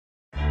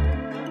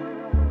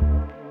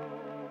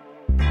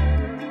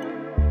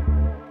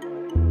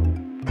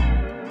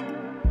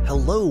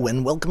Hello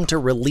and welcome to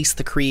Release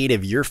the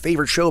Creative, your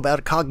favorite show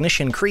about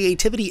cognition,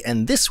 creativity,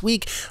 and this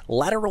week,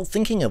 lateral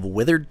thinking of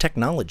withered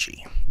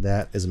technology.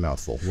 That is a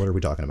mouthful. What are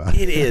we talking about?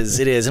 It is,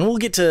 and we'll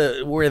get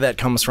to where that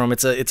comes from.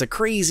 It's a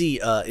crazy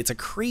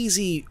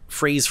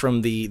phrase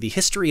from the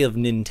history of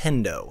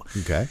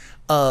Nintendo. Okay.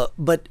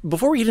 But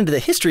before we get into the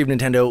history of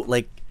Nintendo,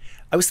 like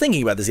I was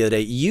thinking about this the other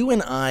day. You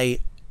and I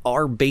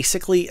are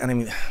basically, and I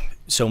mean,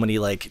 so many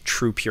like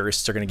true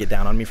purists are going to get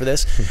down on me for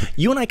this.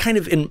 You and I kind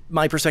of, in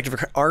my perspective,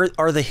 are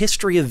the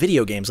history of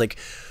video games. Like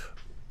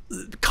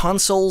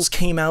consoles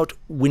came out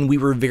when we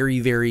were very,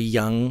 very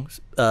young.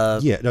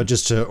 Yeah, no,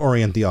 just to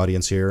orient the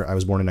audience here, I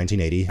was born in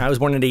 1980. I was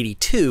born in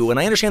 82, and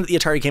I understand that the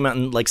Atari came out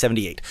in like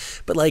 78.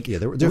 But like, yeah,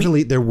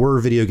 there were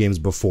video games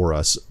before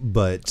us,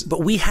 but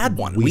we had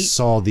one. We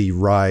saw the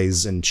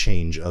rise and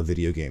change of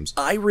video games.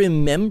 I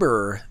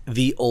remember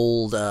the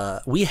old.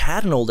 We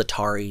had an old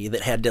Atari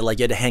that had to you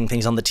had to hang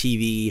things on the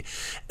TV,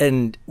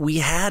 and we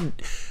had.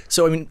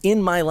 So I mean,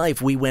 in my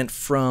life, we went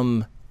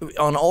from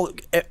on all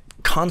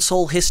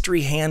console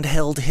history,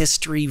 handheld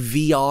history,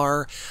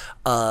 VR.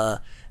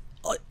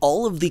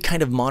 All of the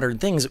kind of modern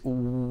things,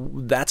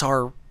 that's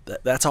our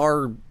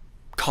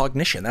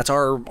cognition, that's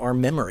our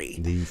memory.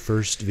 The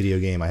first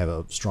video game I have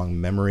a strong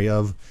memory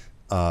of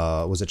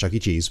was at Chuck E.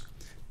 Cheese,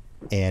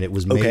 and it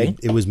was made. Okay.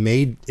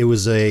 It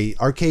was a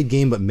arcade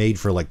game, but made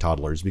for like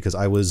toddlers because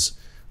I was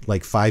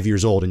like 5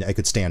 years old and I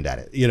could stand at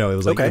it. You know, it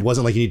was like It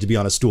wasn't like you need to be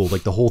on a stool.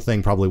 Like the whole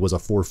thing probably was a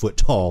 4 foot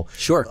tall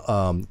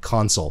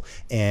console,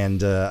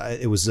 and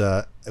it was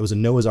a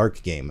Noah's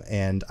Ark game,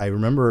 and I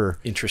remember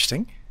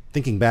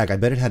thinking back, I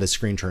bet it had a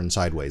screen turn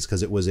sideways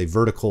because it was a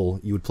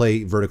vertical. You would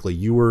play vertically.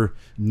 You were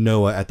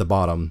Noah at the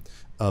bottom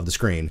of the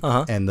screen,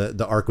 and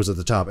the Ark was at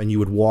the top, and you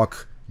would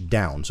walk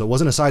down. So it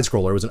wasn't a side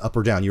scroller; it was an up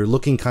or down. You were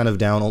looking kind of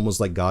down, almost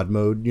like God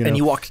mode. You know? And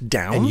you walked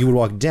down. And you would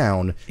walk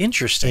down.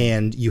 Interesting.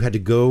 And you had to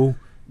go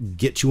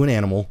get to an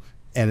animal,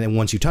 and then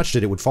once you touched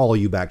it, it would follow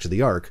you back to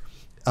the Ark.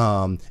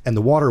 And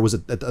the water was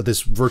at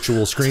this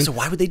virtual screen. So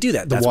why would they do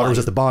that? The water was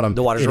at the bottom.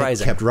 The water's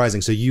rising. It kept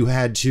rising. So you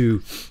had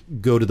to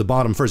go to the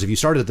bottom first. If you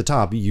started at the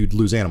top, you'd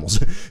lose animals.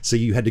 So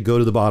you had to go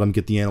to the bottom,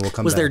 get the animal,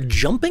 come back. Was there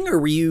jumping, or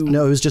were you?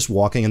 No, it was just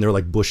walking, and there were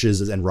like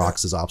bushes and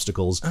rocks as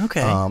obstacles.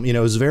 Okay. You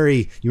know, it was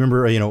very. You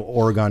remember,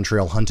 Oregon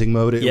Trail hunting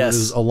mode? It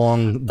was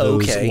along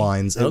those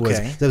lines. It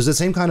was the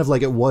same kind of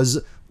like it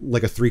was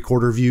like a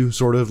 3/4 view,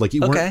 sort of like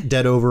you weren't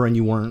dead over and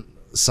you weren't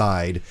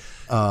side.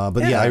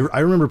 But yeah, I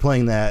remember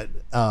playing that.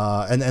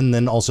 And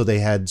then also they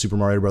had Super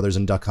Mario Brothers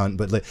and Duck Hunt,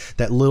 but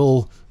that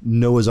little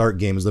Noah's Ark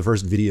game is the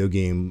first video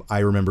game I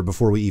remember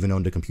before we even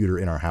owned a computer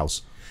in our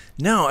house.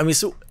 No, I mean,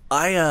 so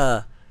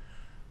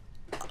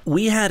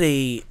we had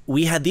an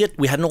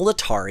old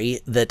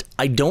Atari that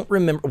I don't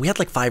remember. We had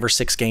like 5 or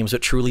 6 games,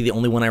 but truly the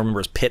only one I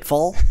remember is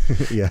Pitfall,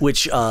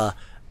 which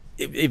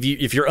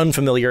if you're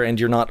unfamiliar and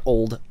you're not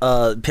old,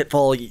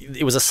 Pitfall,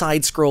 it was a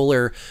side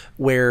scroller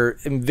where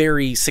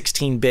very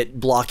 16-bit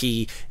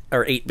blocky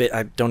or 8-bit,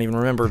 I don't even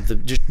remember,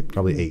 just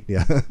probably 8,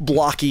 yeah.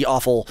 blocky,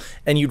 awful,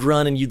 and you'd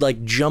run and you'd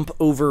like jump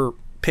over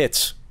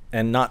pits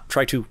and not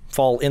try to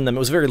fall in them. It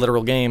was a very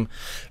literal game.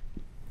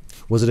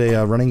 Was it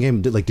a running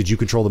game? Did you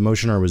control the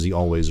motion, or was he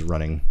always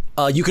running?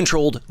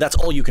 That's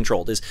all you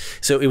controlled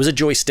so it was a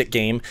joystick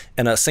game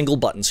and a single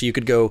button. So you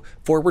could go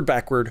forward,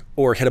 backward,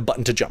 or hit a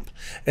button to jump.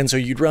 And so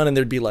you'd run and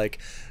there'd be like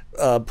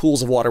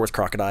pools of water with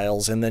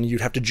crocodiles, and then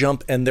you'd have to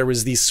jump and there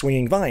was these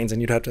swinging vines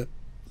and you'd have to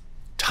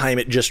time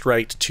it just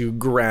right to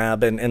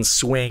grab and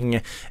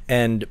swing.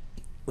 And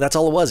that's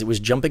all it was. It was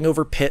jumping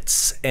over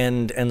pits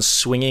and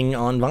swinging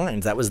on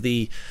vines. That was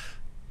the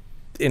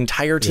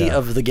entirety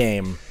of the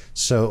game.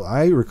 So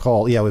I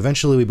recall,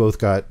 eventually we both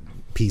got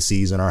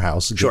PCs in our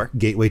house. Sure.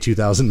 Gateway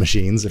 2000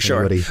 machines.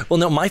 Anybody... Well,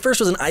 no, my first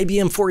was an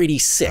IBM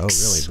 486. Oh,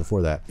 really?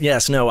 Before that?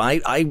 Yes. No,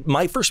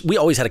 my first, we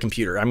always had a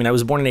computer. I mean, I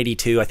was born in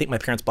 82. I think my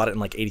parents bought it in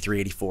like 83,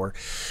 84.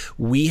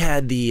 We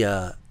had the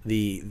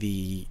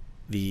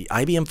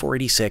IBM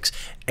 486,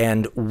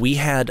 and we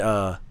had,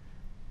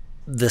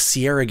 the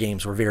Sierra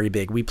games were very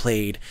big. We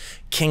played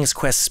King's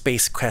Quest,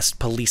 Space Quest,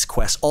 Police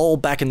Quest, all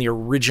back in the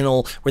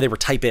original where they were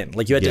type in.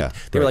 Like you had to,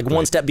 they were like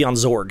one step beyond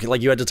Zorg.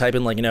 Like you had to type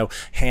in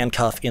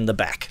handcuff in the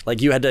back.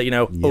 Like you had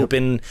to,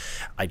 open,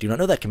 I do not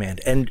know that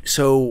command. And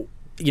so,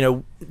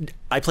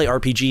 I play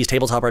RPGs,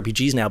 tabletop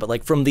RPGs now, but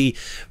like from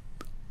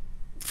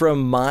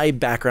my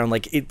background,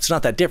 like it's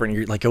not that different.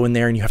 You're like go in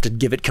there and you have to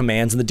give it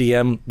commands, and the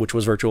DM, which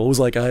was virtual, was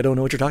like, I don't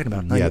know what you're talking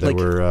about. Yeah, there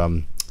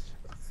were,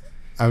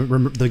 I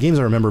remember the games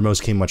I remember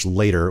most came much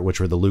later,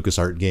 which were the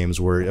LucasArts games,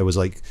 where it was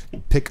like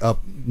pick up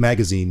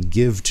magazine,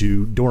 give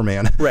to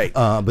doorman. Right.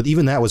 But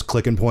even that was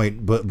click and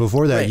point. But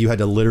before that, you had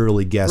to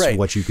literally guess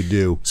what you could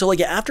do. So like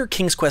after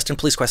King's Quest and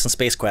Police Quest and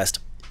Space Quest,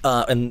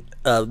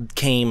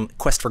 came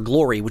Quest for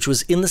Glory, which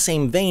was in the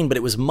same vein, but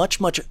it was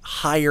much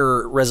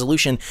higher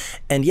resolution.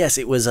 And yes,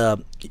 it was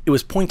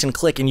point and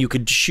click, and you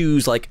could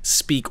choose like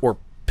speak or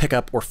pick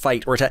up or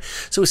fight or attack.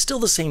 So it's still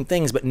the same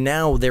things, but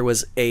now there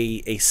was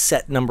a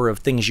set number of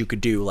things you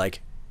could do,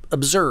 like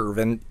observe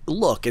and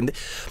look, and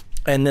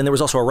then there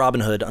was also a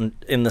Robin Hood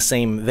in the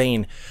same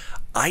vein.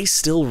 I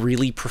still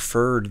really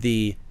preferred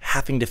the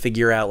having to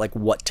figure out like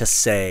what to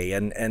say,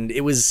 and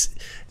it was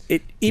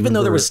even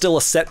though there was still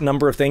a set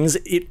number of things,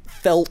 it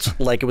felt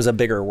like it was a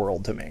bigger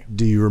world to me.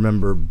 Do you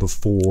remember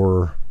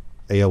before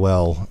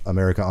AOL,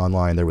 America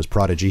Online, there was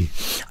Prodigy?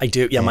 I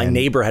do. Yeah, my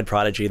neighbor had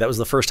Prodigy. That was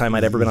the first time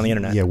I'd ever been on the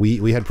internet. Yeah,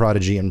 we had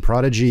Prodigy, and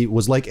Prodigy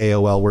was like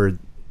AOL, where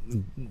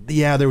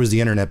yeah, there was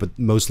the internet, but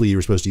mostly you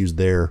were supposed to use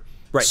their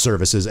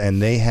services,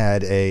 and they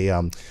had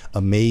a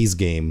maze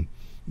game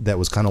that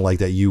was kind of like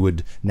that. You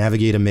would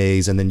navigate a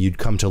maze, and then you'd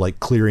come to like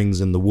clearings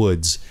in the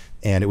woods,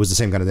 and it was the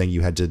same kind of thing.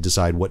 You had to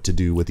decide what to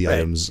do with the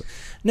items.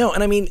 No,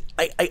 and I mean,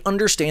 I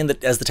understand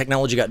that as the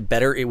technology got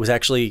better, it was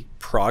actually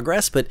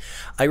progress, but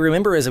I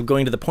remember as of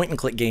going to the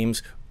point-and-click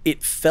games,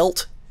 it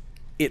felt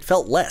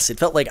less. It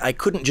felt like I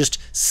couldn't just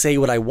say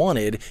what I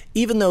wanted,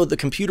 even though the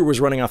computer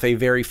was running off a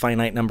very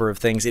finite number of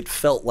things. It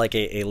felt like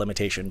a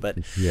limitation, but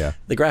yeah,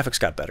 the graphics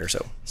got better.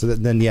 So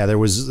then yeah, there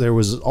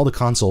was all the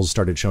consoles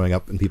started showing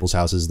up in people's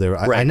houses.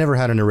 I never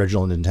had an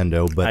original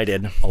Nintendo, but I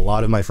did. A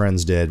lot of my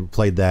friends did.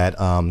 Played that.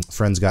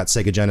 Friends got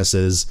Sega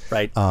Genesis.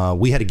 Right.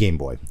 We had a Game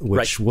Boy,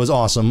 which was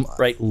awesome.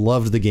 Right.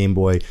 Loved the Game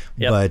Boy,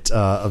 but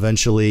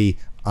eventually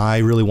I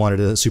really wanted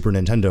a Super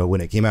Nintendo when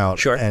it came out,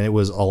 Sure. and it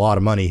was a lot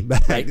of money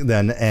back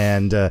then,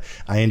 and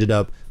I ended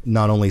up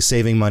not only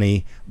saving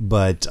money,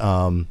 but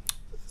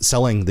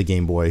selling the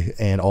Game Boy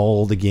and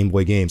all the Game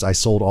Boy games. I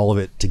sold all of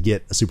it to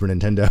get a Super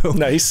Nintendo.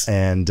 Nice.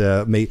 And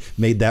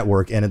made that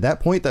work. And at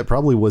that point, that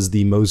probably was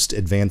the most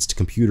advanced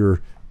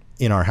computer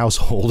in our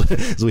household.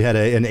 So we had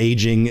an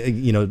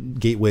aging,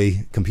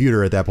 gateway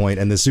computer at that point,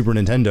 and the Super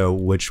Nintendo,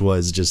 which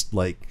was just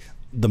like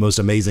the most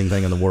amazing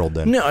thing in the world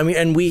then. No, I mean,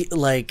 and we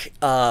like...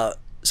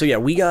 So yeah,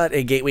 we got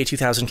a Gateway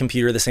 2000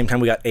 computer the same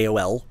time we got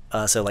AOL,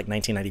 so like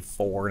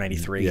 1994,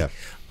 93. Yeah.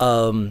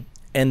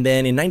 And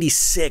then in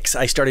 96,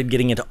 I started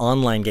getting into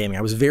online gaming.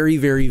 I was very,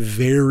 very,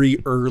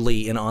 very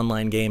early in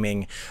online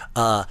gaming.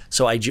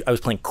 So I was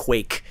playing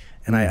Quake,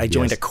 and I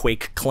joined a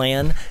Quake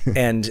clan.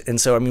 and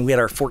so, I mean, we had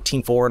our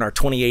 14.4 and our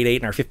 28.8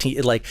 and our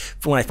 15. Like,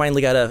 when I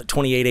finally got a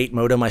 28.8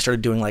 modem, I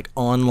started doing like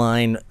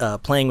online,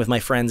 playing with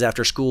my friends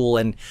after school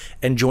and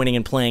joining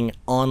and playing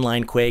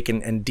online Quake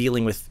and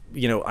dealing with,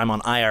 I'm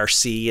on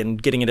IRC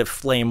and getting into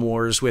flame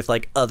wars with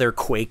like other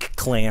Quake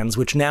clans,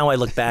 which now I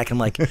look back and I'm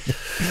like,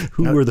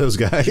 who were those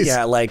guys?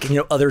 Yeah, like,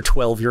 other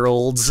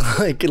 12-year-olds,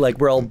 like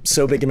we're all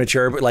so big and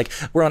mature, but like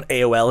we're on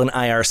AOL and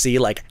IRC,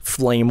 like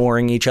flame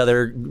warring each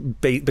other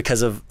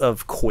because of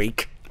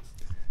Quake.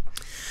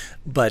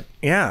 But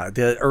yeah,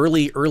 the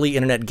early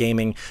internet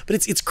gaming,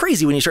 but it's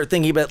crazy when you start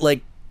thinking about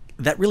like,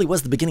 that really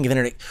was the beginning of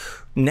internet.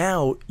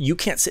 Now you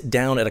can't sit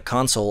down at a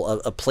console,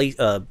 a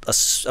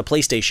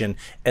PlayStation,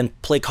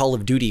 and play Call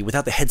of Duty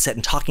without the headset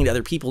and talking to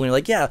other people. And you're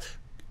like, yeah,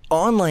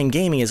 online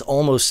gaming is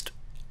almost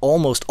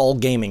all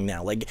gaming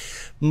now. Like,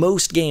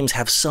 most games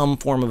have some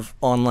form of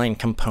online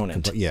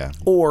component,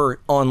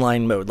 or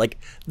online mode. Like,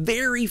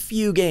 very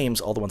few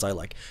games, all the ones I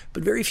like,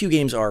 but very few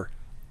games are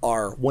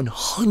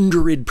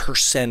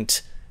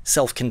 100%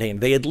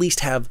 self-contained. They at least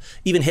have,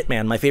 even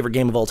Hitman, my favorite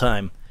game of all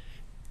time,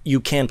 you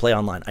can play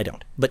online. I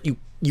don't, but you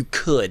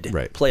could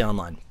play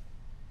online.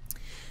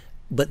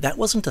 But that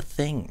wasn't a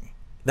thing.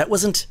 That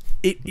wasn't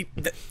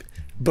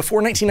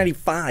before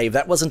 1995.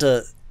 That wasn't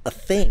a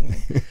thing.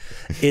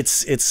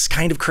 It's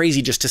kind of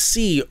crazy just to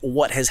see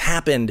what has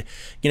happened,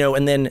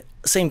 and then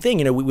same thing,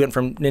 we went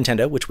from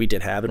Nintendo, which we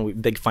did have, and we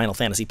big Final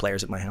Fantasy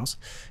players at my house,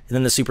 and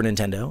then the Super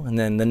Nintendo, and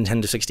then the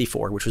Nintendo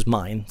 64, which was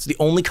mine. It's the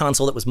only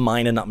console that was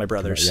mine and not my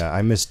brother's. Yeah,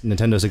 I missed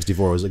Nintendo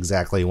 64. Was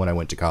exactly when I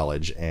went to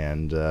college,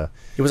 and it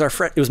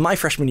was my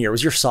freshman year. It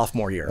was your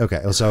sophomore year.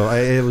 Okay, so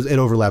it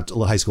overlapped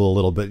high school a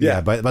little bit.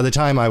 Yeah, by the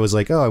time I was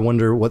like, oh, I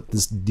wonder what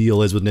this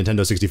deal is with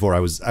Nintendo 64,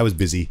 I was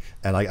busy,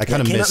 and I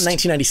kind of missed. It came out in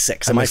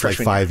 1996. I missed like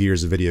 5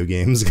 years of video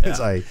games because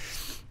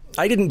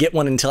I didn't get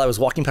one until I was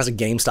walking past a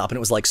GameStop and it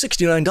was like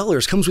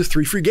 $69, comes with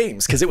 3 free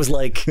games, because it was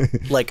like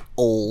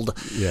old.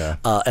 Yeah.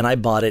 And I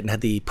bought it and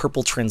had the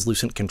purple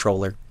translucent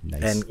controller.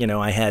 Nice. And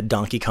I had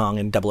Donkey Kong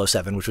and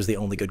 007, which was the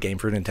only good game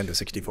for Nintendo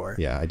 64.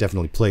 Yeah, I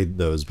definitely played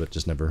those, but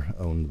just never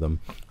owned them.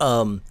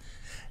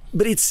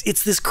 But it's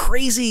this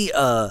crazy,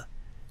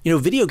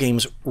 video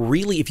games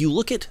really, if you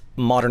look at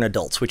modern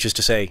adults, which is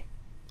to say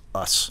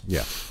us.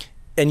 Yeah.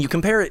 And you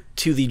compare it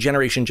to the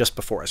generation just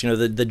before us,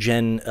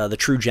 the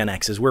true Gen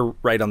X's. We're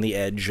right on the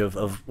edge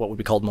of what would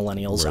be called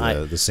millennials.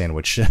 We're the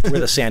sandwich.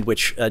 We're the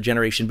sandwich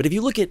generation. But if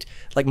you look at,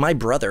 like, my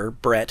brother,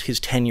 Brett, who's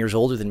 10 years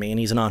older than me, and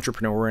he's an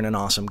entrepreneur and an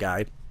awesome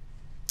guy,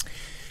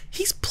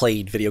 he's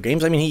played video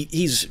games. I mean,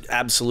 he's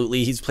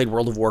played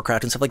World of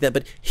Warcraft and stuff like that,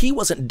 but he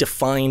wasn't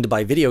defined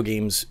by video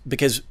games,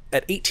 because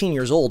at 18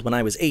 years old, when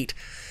I was 8,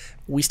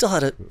 we still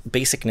had a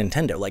basic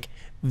Nintendo. Like,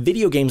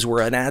 video games were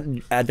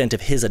an advent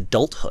of his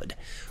adulthood.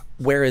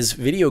 Whereas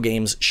video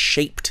games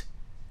shaped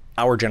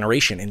our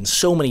generation in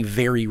so many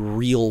very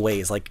real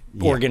ways, like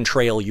Oregon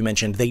Trail, you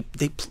mentioned. They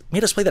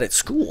made us play that at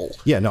school.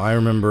 Yeah, no, I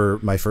remember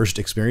my first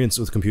experience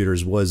with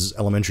computers was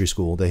elementary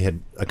school. They had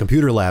a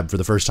computer lab for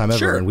the first time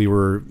ever, and we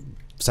were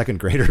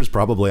second graders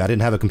probably. I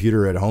didn't have a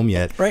computer at home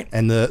yet. Right.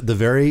 And the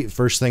very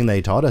first thing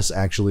they taught us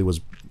actually was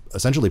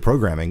essentially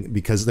programming,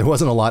 because there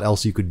wasn't a lot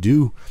else you could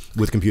do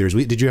with computers.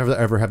 Did you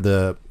ever have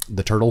the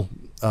Turtle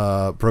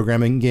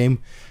programming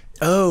game?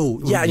 Oh,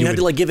 yeah, and you had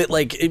to like give it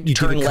like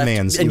turn left,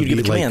 commands, and you give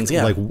it commands,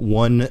 yeah. Like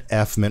 1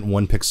 F meant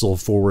 1 pixel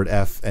forward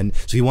F, and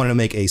so if you wanted to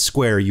make a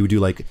square, you would do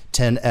like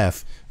 10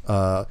 F,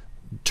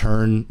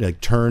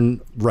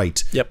 turn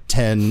right,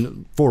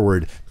 10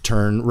 forward,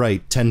 turn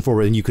right, 10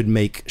 forward, and you could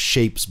make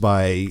shapes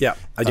by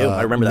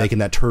I remember making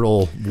that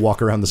turtle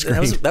walk around the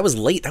screen. That was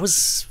late. That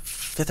was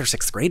 5th or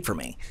 6th grade for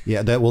me.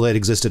 Yeah, that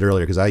existed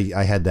earlier, because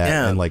I had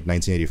that in like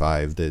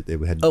 1985. They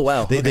had, oh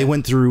wow, they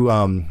went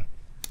through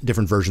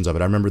different versions of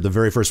it. I remember the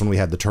very first one we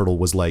had, the turtle,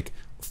 was like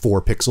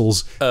 4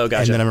 pixels. Oh,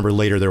 gotcha. And then I remember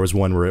later there was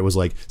one where it was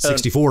like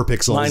 64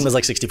 pixels. Mine was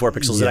like 64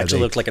 pixels. It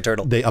actually looked like a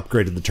turtle. They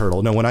upgraded the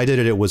turtle. No, when I did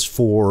it, it was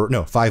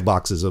 5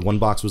 boxes. 1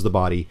 box was the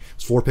body.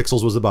 4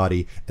 pixels was the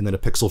body, and then a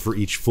pixel for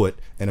each foot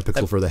and a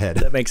pixel for the head.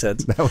 That makes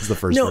sense. That was the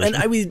first version.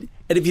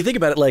 And if you think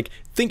about it, like,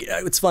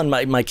 it's fun.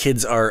 My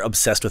kids are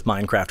obsessed with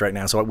Minecraft right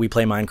now, so we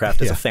play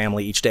Minecraft as a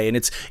family each day, and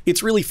it's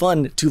really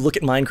fun to look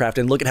at Minecraft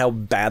and look at how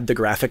bad the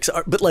graphics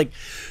are. But like,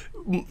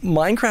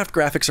 Minecraft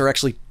graphics are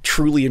actually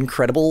truly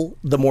incredible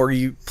the more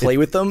you play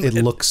with them. It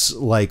looks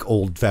like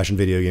old-fashioned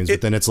video games, but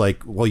then it's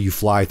like, well, you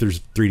fly through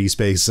 3D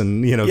space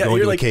and, go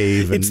into a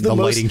cave, and the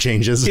lighting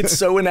changes. It's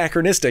so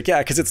anachronistic, yeah,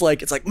 because it's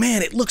like,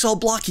 man, it looks all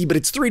blocky, but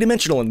it's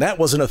 3-dimensional, and that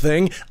wasn't a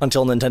thing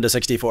until Nintendo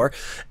 64.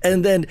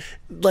 And then,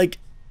 like,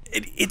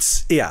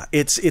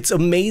 it's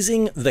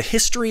amazing, the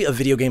history of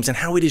video games and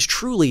how it is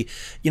truly,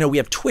 we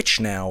have Twitch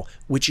now,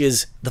 which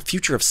is the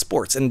future of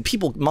sports, and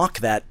people mock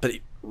that, but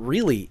it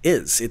really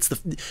is. It's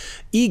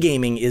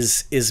e-gaming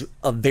is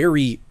a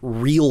very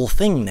real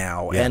thing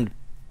now, and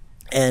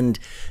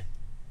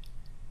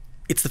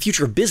it's the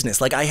future of business.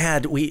 Like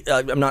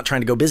I'm not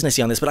trying to go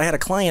businessy on this, but I had a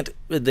client,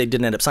 they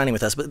didn't end up signing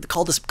with us, but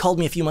called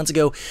me a few months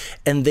ago,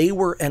 and they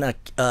were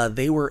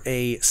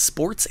a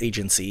sports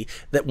agency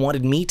that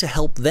wanted me to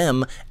help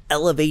them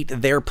elevate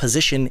their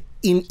position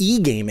in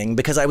e-gaming,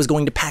 because I was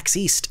going to PAX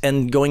East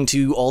and going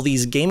to all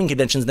these gaming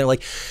conventions, and they're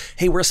like,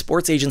 hey, we're a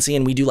sports agency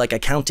and we do like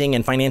accounting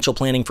and financial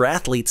planning for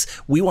athletes.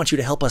 We want you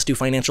to help us do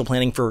financial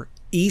planning for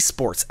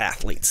esports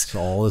athletes. It's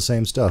all the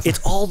same stuff. It's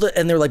all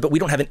and they're like, but we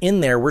don't have an in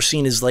there. We're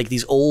seen as like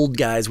these old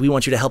guys. We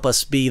want you to help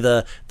us be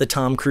the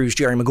Tom Cruise,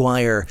 Jerry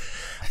Maguire.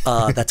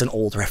 That's an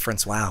old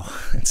reference. Wow.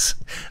 It's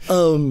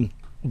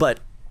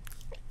but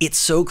it's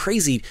so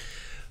crazy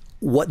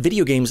what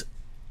video games.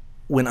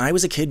 When I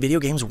was a kid, video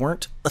games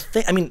weren't a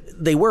thing. I mean,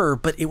 they were,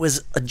 but it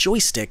was a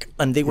joystick,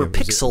 and they were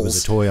pixels. It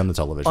was a toy on the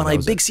television. On a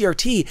big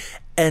CRT,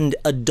 and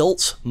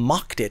adults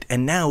mocked it,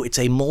 and now it's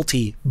a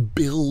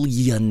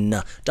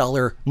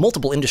multi-billion-dollar,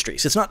 multiple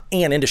industries. It's not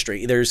an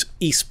industry. There's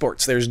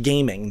esports, there's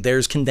gaming,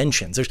 there's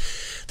conventions,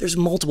 there's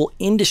multiple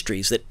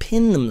industries that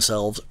pin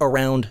themselves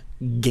around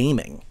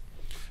gaming.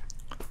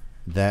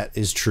 That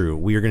is true.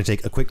 We are going to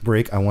take a quick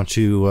break. I want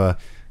to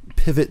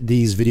pivot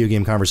these video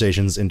game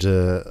conversations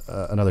into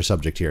another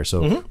subject here.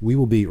 So we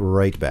will be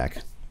right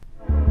back.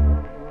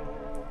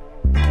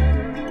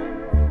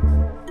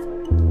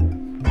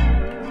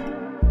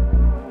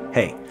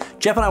 Hey,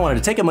 Jeff and I wanted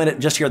to take a minute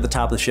just here at the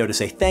top of the show to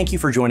say thank you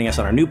for joining us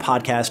on our new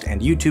podcast and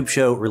YouTube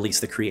show, Release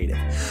the Creative.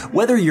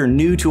 Whether you're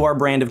new to our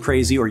brand of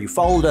crazy or you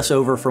followed us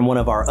over from one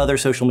of our other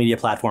social media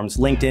platforms,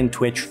 LinkedIn,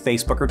 Twitch,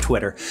 Facebook, or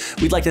Twitter,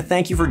 we'd like to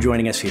thank you for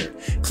joining us here.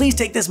 Please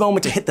take this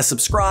moment to hit the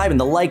subscribe and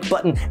the like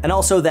button, and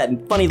also that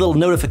funny little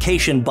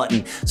notification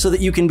button so that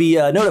you can be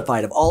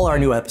notified of all our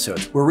new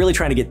episodes. We're really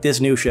trying to get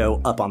this new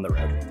show up on the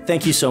road.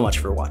 Thank you so much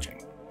for watching.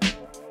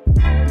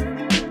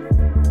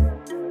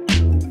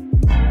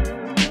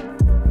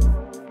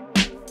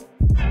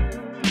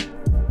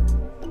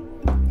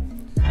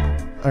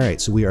 All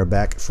right, so we are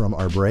back from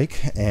our break,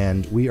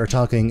 and we are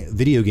talking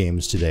video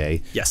games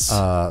today. Yes.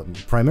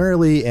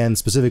 Primarily and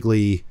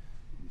specifically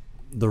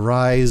the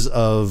rise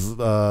of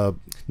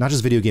not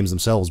just video games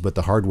themselves, but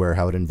the hardware,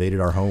 how it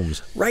invaded our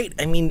homes. Right.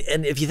 I mean,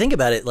 and if you think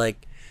about it,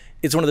 like,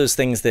 it's one of those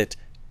things that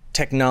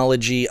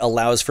technology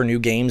allows for new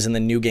games, and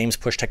then new games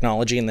push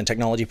technology, and then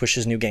technology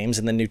pushes new games,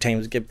 and then new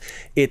games give.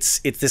 It's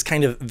this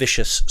kind of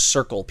vicious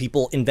circle.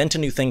 People invent a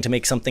new thing to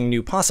make something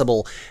new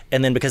possible,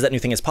 and then because that new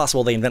thing is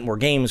possible, they invent more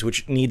games,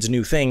 which needs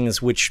new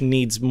things, which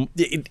needs.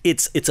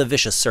 It's a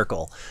vicious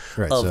circle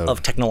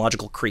of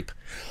technological creep.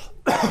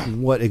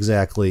 What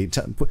exactly?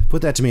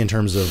 Put that to me in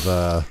terms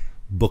of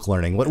book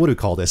learning. What do we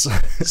call this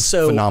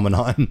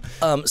phenomenon?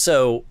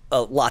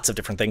 Lots of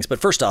different things. But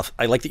first off,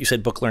 I like that you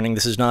said book learning.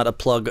 This is not a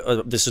plug.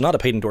 This is not a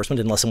paid endorsement,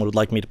 unless someone would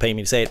like me to pay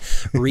me to say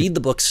it. Read the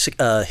book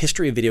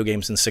History of Video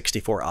Games in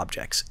 64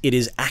 Objects. It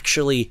is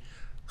actually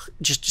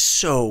just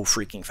so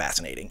freaking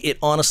fascinating. It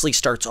honestly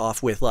starts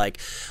off with like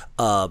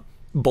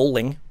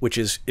bowling, which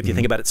is, if you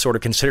think about it, sort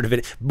of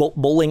considered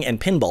bowling and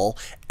pinball,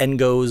 and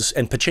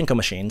pachinko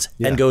machines,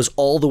 and goes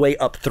all the way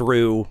up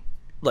through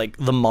like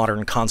the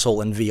modern console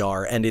and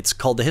VR, and it's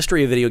called The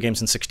History of Video Games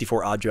in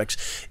 64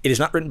 Objects. It is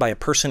not written by a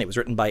person. It was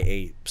written by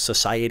a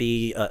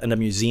society and a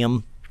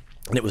museum,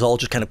 and it was all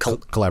just kind of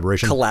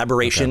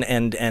collaboration okay.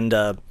 and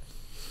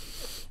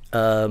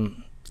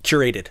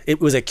curated. It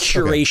was a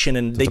curation,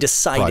 and they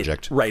decided.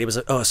 Project. Right. It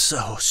was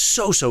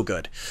so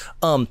good.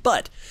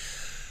 But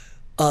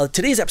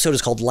today's episode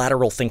is called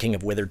Lateral Thinking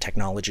of Withered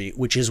Technology,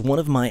 which is one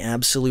of my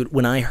absolute.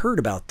 When I heard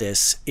about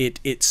this,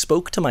 it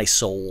spoke to my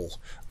soul.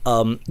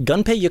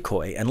 Gunpei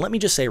Yokoi, and let me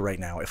just say right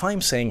now, if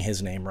I'm saying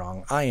his name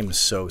wrong, I am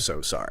so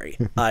sorry.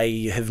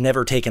 I have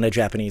never taken a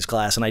Japanese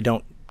class, and I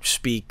don't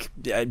speak.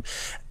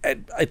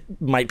 It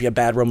might be a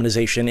bad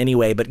romanization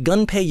anyway, but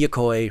Gunpei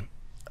Yokoi,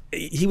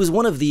 he was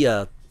one of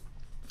the.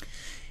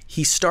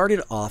 He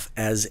started off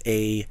as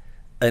an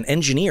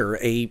engineer,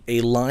 a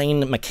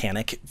line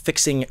mechanic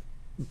fixing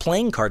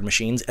playing card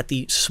machines at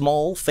the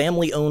small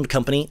family-owned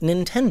company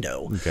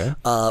Nintendo. Okay.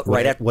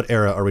 What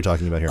era are we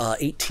talking about here?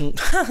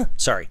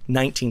 1960s.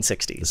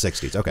 The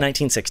 60s. Okay.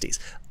 1960s.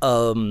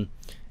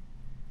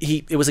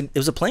 It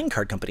was a playing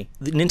card company.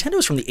 Nintendo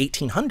was from the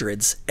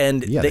 1800s,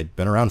 and they'd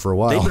been around for a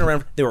while. They've been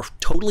around. They were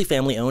totally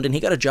family-owned, and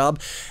he got a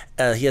job.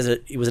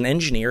 He was an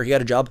engineer. He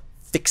got a job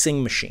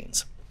fixing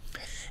machines.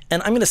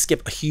 And I'm going to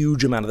skip a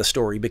huge amount of the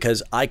story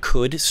because I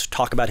could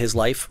talk about his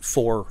life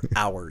for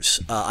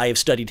hours. I have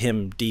studied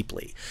him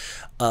deeply.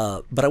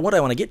 But what I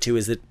want to get to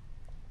is that,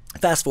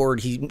 fast forward,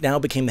 he now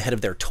became the head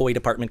of their toy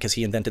department because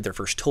he invented their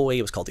first toy.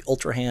 It was called the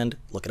Ultra Hand.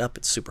 Look it up.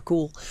 It's super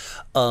cool.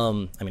 I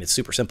mean, it's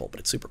super simple,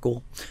 but it's super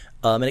cool.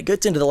 And it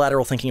gets into the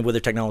lateral thinking of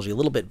withered technology a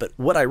little bit. But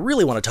what I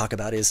really want to talk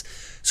about is,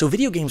 so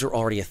video games were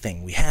already a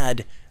thing. We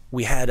had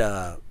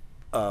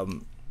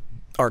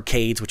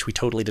arcades, which we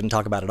totally didn't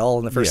talk about at all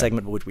in the first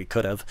segment, but which we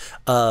could have.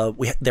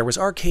 There was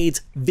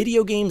arcades,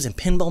 video games, and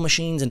pinball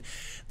machines, and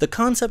the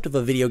concept of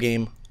a video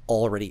game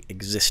already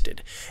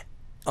existed.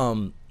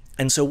 And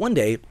so one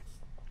day,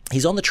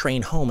 he's on the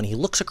train home, and he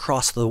looks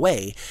across the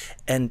way,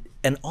 and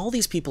all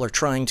these people are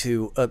trying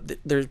to.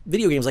 There's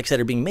video games, like I said,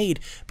 are being made,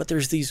 but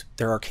they're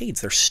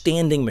arcades. They're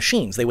standing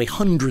machines. They weigh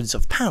hundreds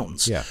of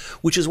pounds. Yeah.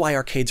 Which is why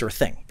arcades are a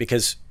thing,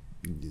 because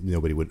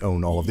nobody would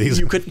own all of these.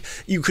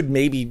 You could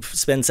maybe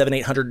spend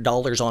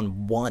 $700-800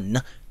 on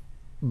one,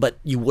 but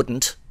you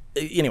wouldn't.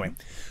 Anyway,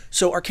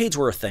 so arcades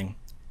were a thing,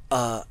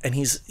 and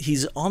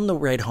he's on the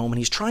ride home, and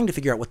he's trying to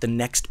figure out what the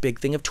next big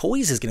thing of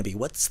toys is going to be.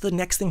 What's the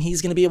next thing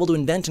he's going to be able to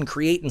invent and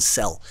create and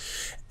sell?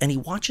 And he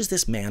watches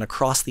this man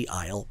across the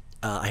aisle.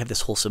 I have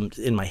this wholesome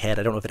in my head.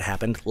 I don't know if it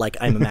happened like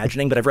I'm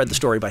imagining, but I've read the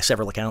story by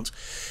several accounts.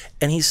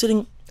 And he's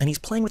sitting and he's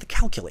playing with a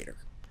calculator.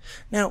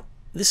 Now,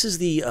 this is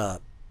the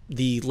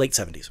late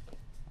 70s.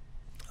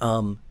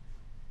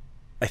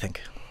 I think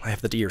I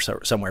have the year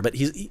somewhere, but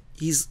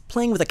he's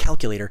playing with a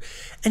calculator,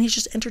 and he's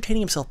just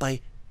entertaining himself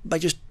by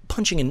just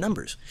punching in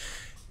numbers.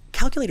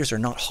 Calculators are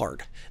not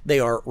hard.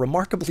 They are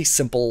remarkably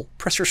simple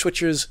pressure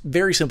switches,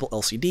 very simple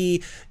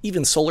LCD,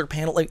 even solar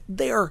panel. Like,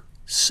 they are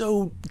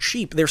so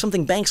cheap. They're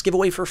something banks give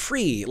away for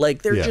free.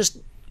 Like, they're just.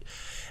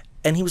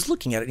 And he was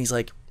looking at it, and he's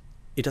like,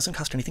 it doesn't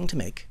cost anything to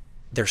make.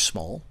 They're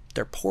small.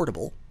 They're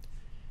portable.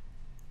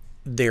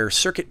 They're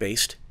circuit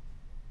based.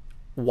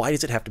 Why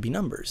does it have to be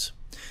numbers?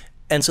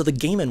 And so the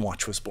Game &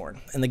 Watch was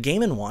born. And the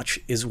Game & Watch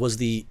was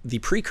the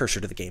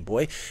precursor to the Game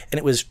Boy. And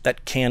it was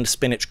that canned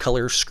spinach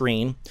color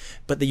screen,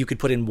 but that you could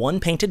put in one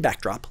painted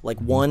backdrop, like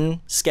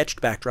one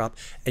sketched backdrop,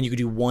 and you could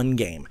do one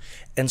game.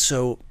 And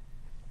so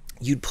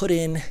you'd put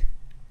in,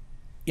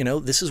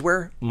 this is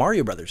where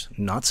Mario Brothers,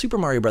 not Super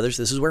Mario Brothers,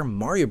 this is where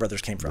Mario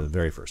Brothers came from. The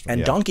very first one.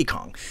 And Donkey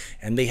Kong.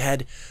 And they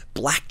had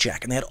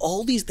Blackjack, and they had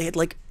all these, they had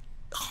like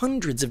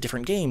hundreds of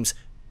different games.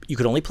 You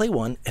could only play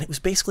one, and it was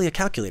basically a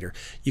calculator.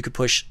 You could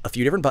push a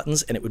few different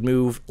buttons, and it would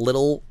move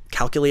little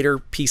calculator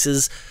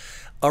pieces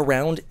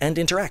around and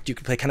interact. You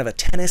could play kind of a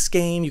tennis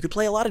game. You could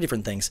play a lot of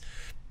different things.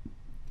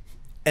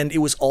 And it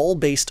was all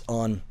based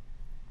on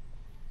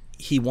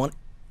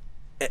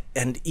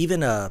and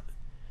even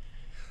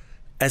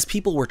as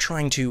people were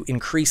trying to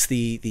increase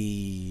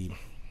the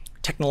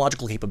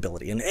technological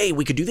capability, and hey,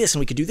 we could do this, and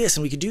we could do this,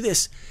 and we could do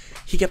this,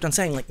 he kept on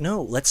saying, like,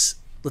 no, let's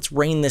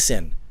rein this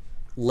in.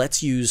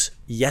 Let's use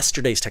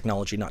yesterday's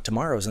technology, not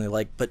tomorrow's. And they're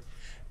like, but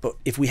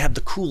if we have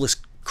the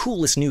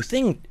coolest new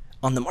thing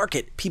on the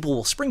market, people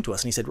will spring to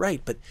us. And he said,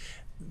 right, but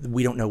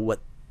we don't know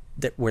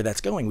where that's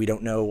going. We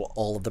don't know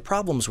all of the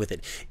problems with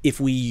it. If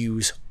we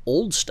use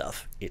old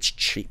stuff, it's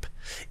cheap.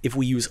 If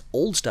we use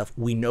old stuff,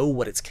 we know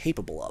what it's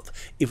capable of.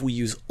 If we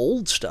use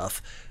old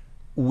stuff,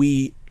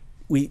 we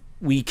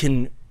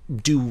can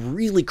do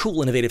really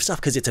cool, innovative stuff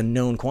because it's a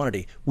known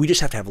quantity. We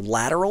just have to have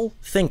lateral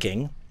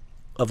thinking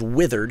of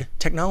withered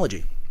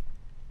technology.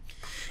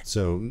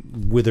 So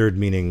withered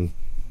meaning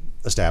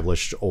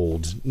established,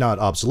 old, not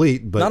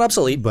obsolete,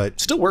 but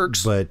still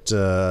works. But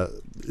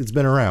it's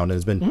been around and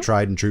it's been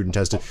tried and true and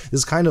tested.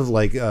 This is kind of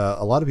like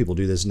a lot of people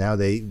do this now.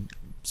 They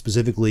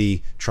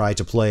specifically try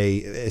to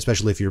play,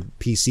 especially if you're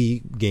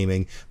PC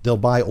gaming, they'll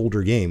buy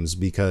older games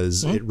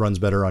because it runs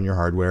better on your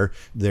hardware.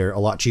 They're a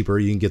lot cheaper.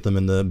 You can get them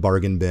in the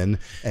bargain bin,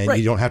 and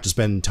you don't have to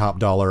spend top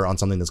dollar on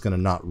something that's going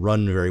to not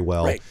run very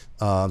well. Right.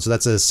 So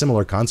that's a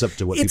similar concept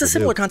to what people do. It's a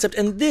similar concept,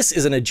 and this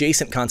is an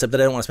adjacent concept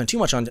that I don't want to spend too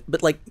much on.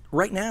 But like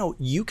right now,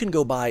 you can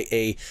go buy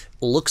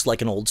looks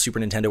like an old Super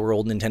Nintendo or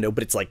old Nintendo,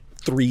 but it's like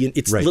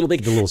it's a little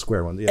big, the little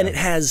square one, and it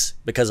has,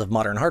 because of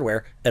modern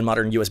hardware and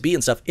modern USB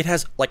and stuff, it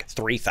has like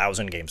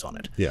 3,000 games on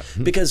it. Yeah,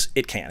 because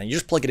it can, and you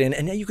just plug it in,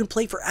 and now you can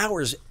play for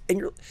hours.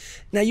 And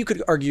now you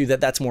could argue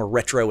that that's more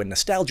retro and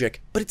nostalgic,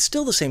 but it's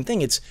still the same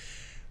thing. It's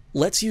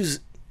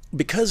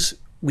because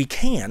we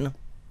can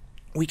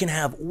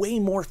have way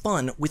more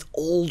fun with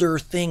older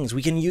things.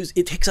 We can use,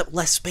 it takes up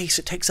less space,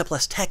 it takes up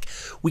less tech.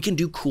 We can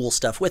do cool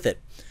stuff with it.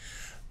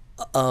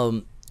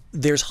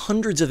 There's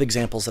hundreds of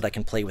examples that I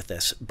can play with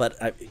this,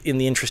 but in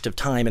the interest of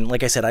time, and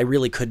like I said, I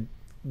could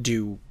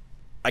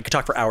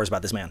talk for hours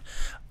about this man.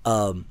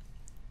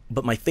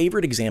 But my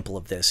favorite example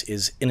of this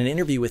is in an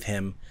interview with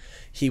him.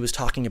 He was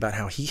talking about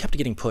how he kept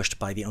getting pushed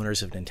by the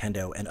owners of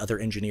Nintendo and other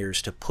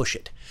engineers to push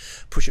it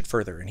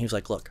further. And he was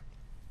like, look,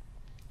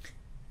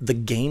 the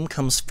game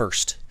comes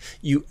first.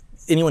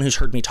 Anyone who's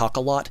heard me talk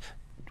a lot,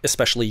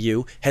 especially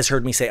you, has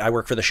heard me say I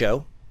work for the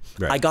show.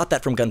 Right. I got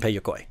that from Gunpei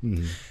Yokoi.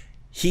 Mm-hmm.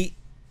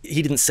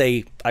 He didn't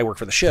say I work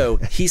for the show.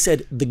 He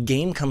said the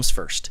game comes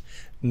first.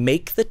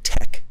 Make the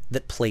tech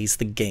that plays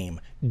the game.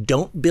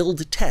 Don't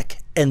build tech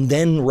and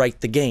then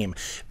write the game,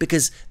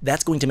 because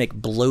that's going to make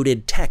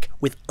bloated tech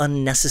with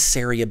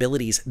unnecessary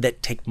abilities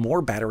that take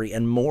more battery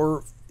and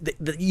more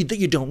that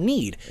you don't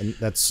need. And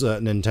that's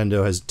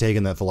Nintendo has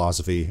taken that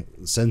philosophy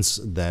since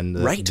then.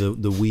 Right. The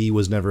Wii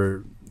was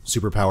never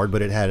super powered,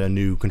 but it had a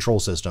new control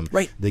system.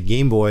 Right. The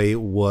Game Boy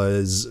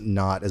was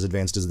not as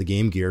advanced as the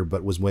Game Gear,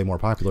 but was way more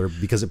popular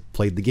because it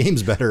played the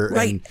games better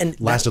and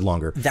lasted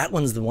longer. That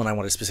one's the one I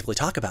want to specifically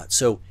talk about.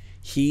 So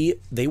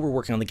they were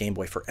working on the Game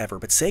Boy forever,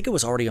 but Sega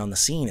was already on the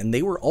scene, and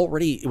it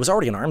was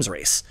already an arms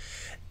race,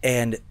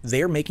 and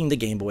they're making the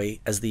Game Boy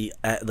as the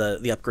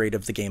upgrade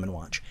of the Game &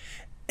 Watch.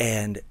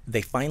 And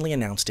they finally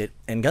announced it,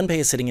 and Gunpei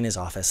is sitting in his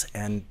office,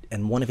 and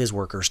one of his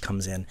workers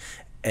comes in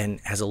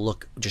and has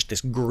just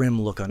this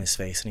grim look on his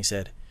face, and he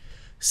said,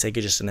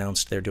 Sega just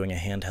announced they're doing a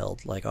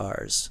handheld like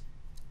ours.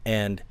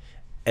 And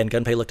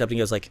Gunpei looked up and he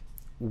goes like,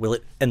 will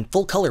it? And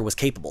full color was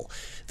capable.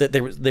 That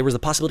there was a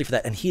possibility for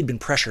that, and he had been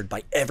pressured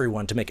by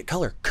everyone to make it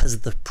color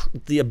because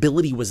the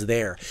ability was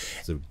there.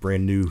 It's a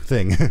brand new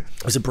thing.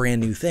 It was a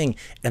brand new thing,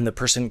 and the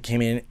person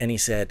came in and he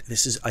said,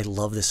 I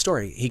love this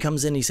story. He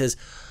comes in and he says,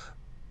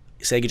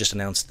 Sega just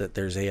announced that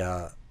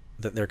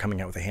that they're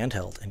coming out with a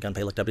handheld. And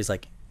Gunpei looked up, he's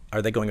like,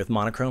 are they going with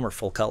monochrome or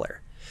full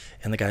color?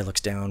 And the guy looks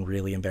down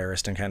really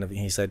embarrassed and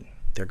he said,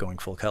 they're going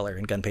full color.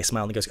 And Gunpei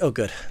smiled and he goes, oh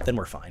good, then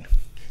we're fine.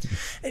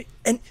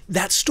 And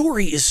that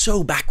story is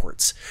so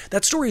backwards.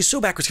 That story is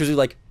so backwards because you're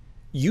like,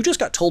 you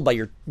just got told by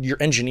your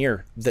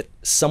engineer that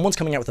someone's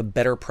coming out with a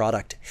better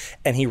product,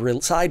 and he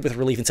sighed with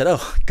relief and said,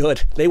 oh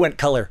good, they went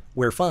color,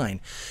 we're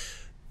fine.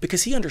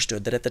 Because he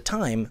understood that at the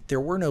time, there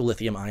were no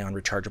lithium-ion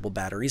rechargeable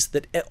batteries,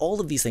 that all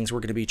of these things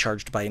were going to be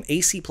charged by an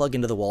AC plug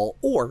into the wall,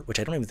 or, which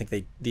I don't even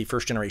think the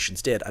first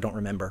generations did, I don't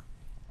remember,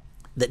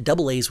 that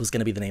double A's was going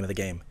to be the name of the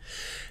game.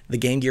 The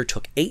Game Gear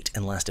took 8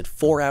 and lasted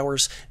 4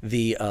 hours.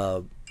 The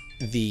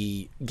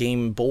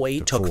Game Boy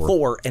took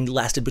 4 and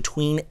lasted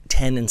between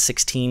 10 and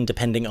 16,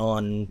 depending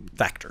on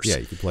factors. Yeah,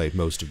 you could play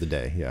most of the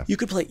day, yeah.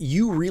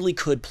 You really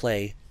could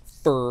play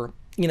for,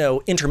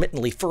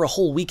 intermittently for a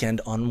whole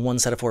weekend on one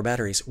set of 4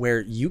 batteries,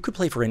 where you could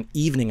play for an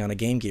evening on a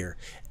Game Gear.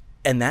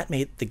 And that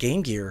made the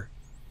Game Gear,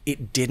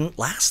 it didn't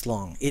last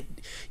long.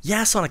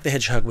 Sonic the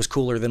Hedgehog was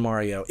cooler than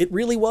Mario. It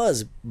really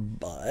was,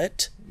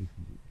 but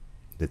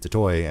it's a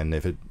toy, and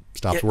if it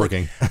stops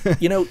working.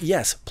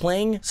 Yes,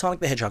 playing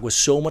Sonic the Hedgehog was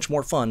so much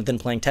more fun than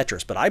playing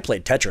Tetris, but I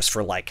played Tetris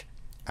for like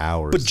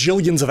hours.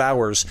 Bajillions of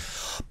hours.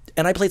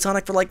 And I played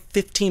Sonic for like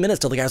 15 minutes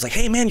till the guy was like,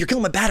 hey man, you're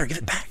killing my battery, give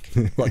it back.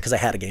 Well, because I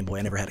had a Game Boy,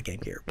 I never had a Game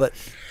Gear. But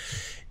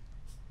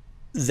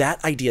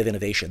that idea of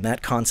innovation,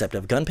 that concept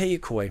of Gunpei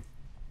Yokoi,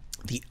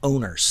 the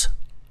owners,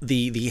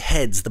 the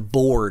heads, the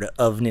board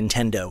of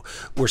Nintendo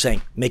were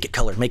saying, make it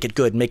color, make it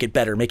good, make it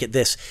better, make it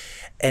this.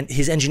 And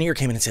his engineer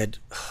came in and said,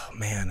 oh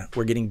man,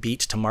 we're getting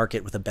beat to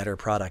market with a better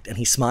product. And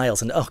he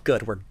smiles and, oh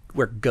good,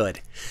 we're good.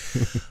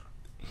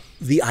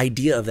 The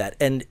idea of that,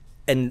 and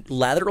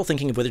lateral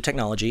thinking of whether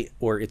technology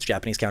or its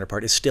Japanese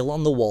counterpart is still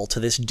on the wall to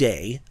this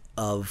day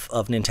of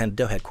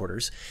Nintendo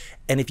headquarters.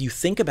 And if you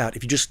think about,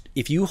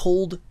 if you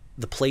hold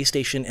the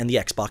PlayStation and the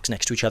Xbox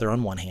next to each other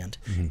on one hand,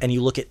 and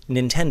you look at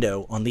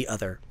Nintendo on the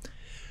other,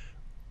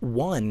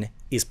 one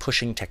is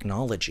pushing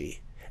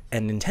technology,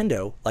 and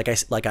Nintendo,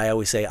 like I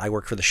always say, I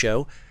work for the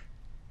show.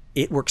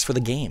 It works for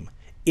the game.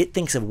 It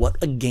thinks of what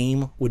a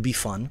game would be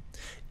fun.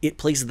 It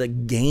plays the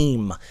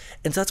game,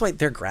 and so that's why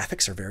their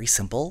graphics are very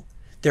simple.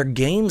 Their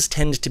games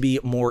tend to be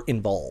more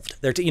involved.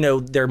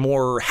 They're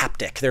more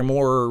haptic. They're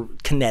more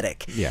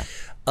kinetic. Yeah.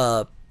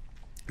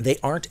 They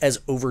aren't as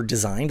over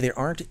designed.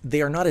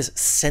 They are not as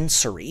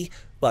sensory,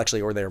 well,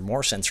 actually, or they're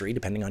more sensory,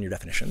 depending on your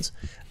definitions.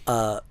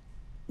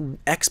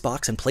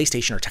 Xbox and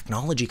PlayStation are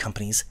technology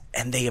companies,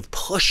 and they have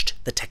pushed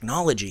the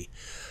technology.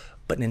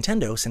 But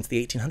Nintendo, since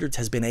the 1800s,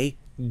 has been a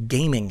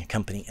gaming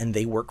company, and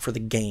they work for the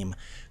game.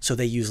 So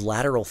they use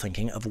lateral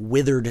thinking of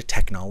withered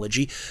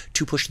technology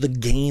to push the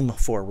game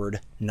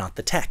forward, not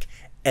the tech.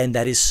 And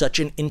that is such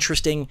an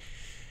interesting...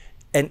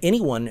 And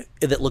anyone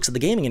that looks at the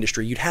gaming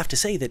industry, you'd have to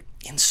say that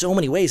in so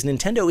many ways,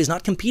 Nintendo is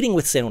not competing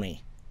with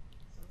Sony.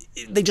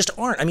 They just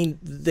aren't. I mean,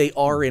 they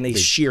are in a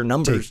sheer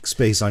numbers. Take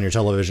space on your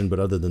television, but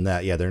other than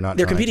that, yeah, they're not.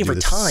 They're competing for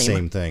time.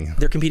 Same thing.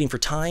 They're competing for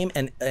time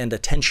and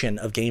attention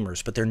of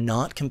gamers, but they're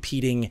not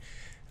competing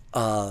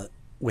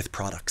with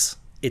products.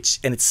 It's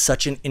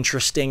such an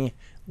interesting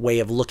way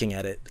of looking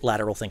at it.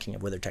 Lateral thinking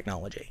of withered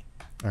technology.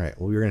 All right.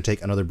 Well, we're going to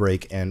take another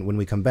break, and when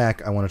we come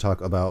back, I want to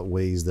talk about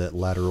ways that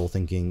lateral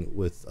thinking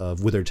with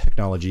withered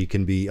technology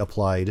can be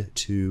applied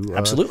to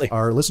absolutely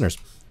our listeners.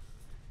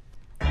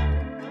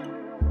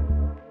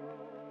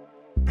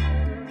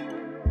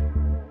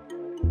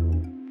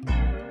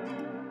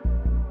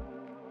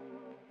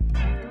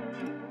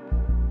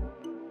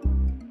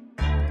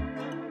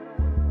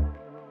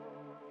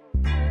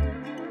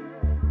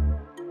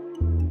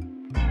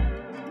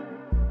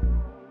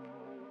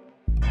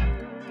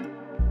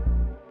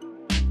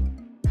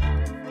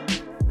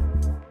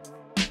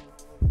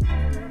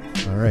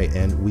 All right,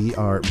 and we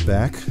are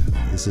back.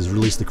 This is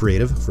Release the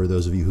Creative, for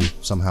those of you who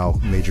somehow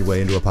made your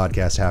way into a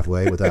podcast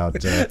halfway without...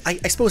 I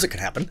suppose it could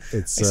happen.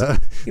 It's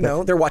you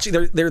know, they're watching,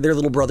 their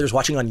little brother's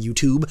watching on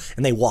YouTube,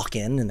 and they walk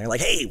in, and they're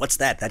like, hey, what's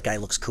that? That guy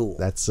looks cool.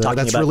 That's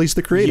Release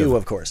the Creative. You,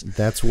 of course.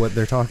 That's what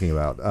they're talking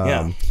about.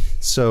 Yeah.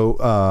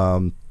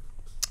 So,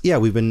 yeah,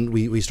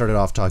 we started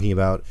off talking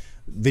about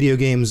video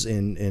games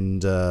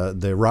and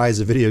the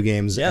rise of video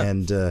games, yeah,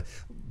 and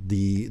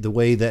the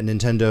way that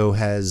Nintendo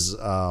has...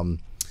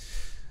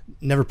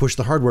 never pushed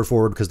the hardware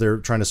forward because they're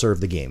trying to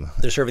serve the game.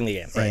 They're serving the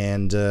game, right.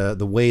 And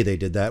the way they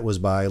did that was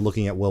by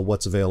looking at, well,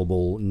 what's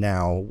available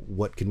now?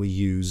 What can we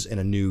use in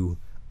a new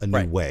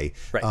way?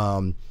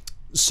 Right.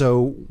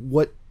 So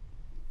what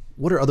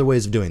are other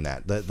ways of doing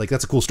that?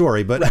 That's a cool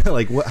story, but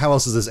like, how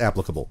else is this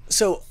applicable?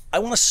 So I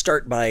want to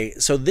start by,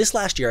 so this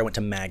last year I went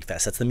to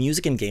MagFest. That's the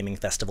Music and Gaming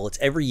Festival. It's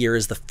every year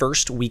is the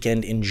first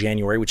weekend in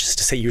January, which is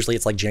to say usually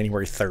it's like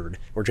January 3rd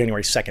or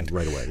January 2nd.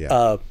 Right away,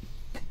 yeah.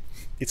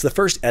 It's the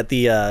first at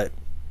the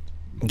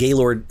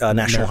Gaylord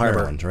National Harbor,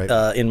 Maryland,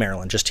 right? In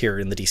Maryland, just here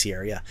in the DC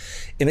area.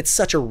 And it's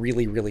such a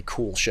really, really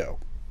cool show,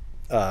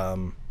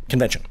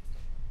 convention.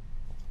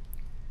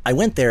 I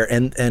went there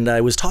and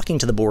I was talking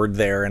to the board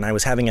there, and I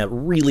was having a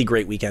really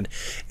great weekend.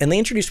 And they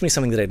introduced me to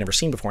something that I'd never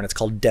seen before, and it's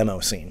called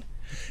demo scene.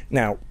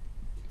 Now,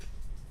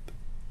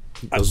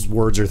 those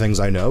words are things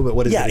I know, but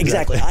what is it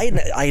exactly?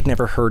 I had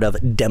never heard of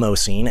demo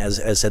scene as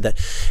said that.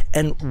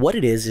 And what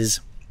it is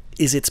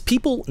it's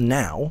people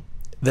now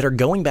that are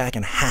going back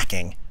and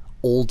hacking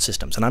old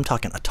systems, and I'm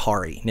talking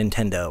Atari,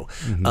 Nintendo,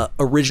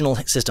 original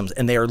systems,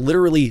 and they are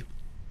literally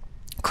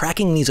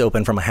cracking these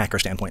open from a hacker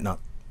standpoint, not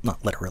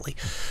literally.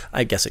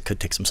 I guess it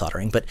could take some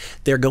soldering, but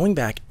they're going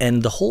back,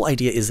 and the whole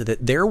idea is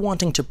that they're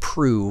wanting to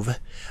prove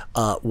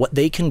what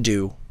they can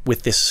do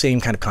with this same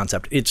kind of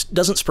concept. It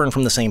doesn't spurn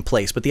from the same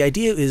place, but the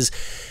idea is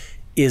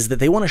that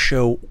they want to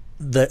show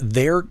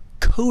their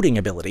coding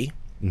ability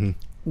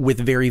with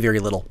very, very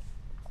little.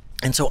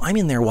 And so I'm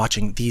in there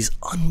watching these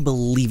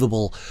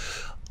unbelievably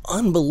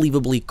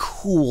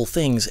cool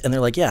things, and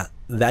they're like, yeah,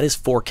 that is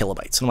 4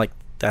 kilobytes. And I'm like,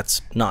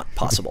 that's not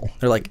possible.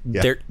 They're like,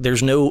 yeah,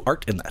 there's no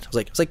art in that. I was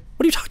like,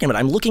 what are you talking about?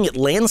 I'm looking at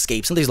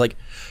landscapes, and they're like,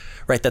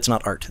 right, that's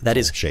not art. That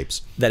is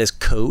shapes. That is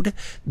code.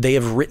 They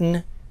have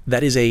written,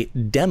 that is a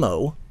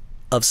demo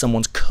of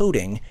someone's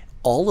coding.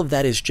 All of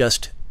that is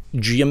just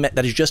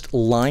that is just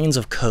lines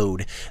of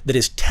code that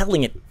is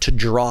telling it to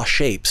draw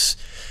shapes.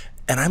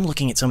 And I'm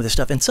looking at some of this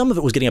stuff, and some of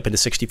it was getting up into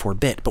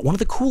 64-bit. But one of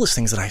the coolest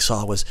things that I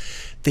saw was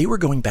they were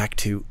going back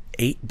to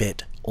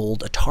 8-bit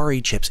old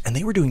Atari chips, and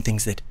they were doing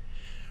things that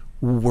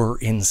were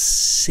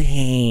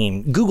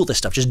insane. Google this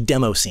stuff, just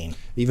demo scene.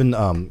 Even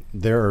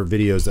there are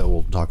videos that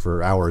will talk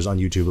for hours on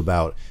YouTube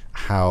about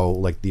how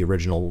like the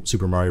original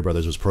Super Mario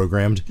Brothers was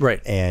programmed.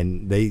 Right.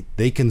 And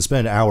they can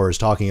spend hours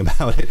talking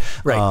about it.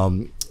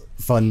 Right.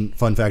 Fun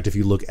fact, if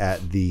you look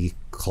at the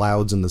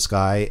clouds in the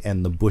sky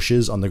and the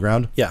bushes on the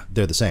ground, yeah,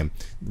 they're the same.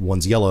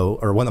 One's yellow,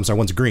 or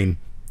one's green,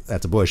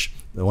 that's a bush.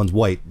 The one's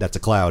white, that's a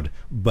cloud.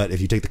 But if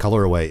you take the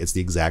color away, it's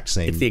the exact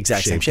same. It's the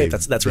exact same shape.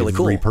 That's really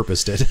cool.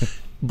 Repurposed it.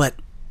 But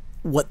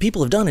what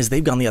people have done is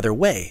they've gone the other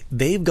way.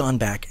 They've gone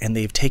back and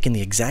they've taken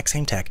the exact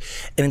same tech,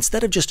 and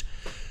instead of just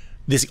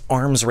this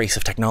arms race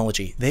of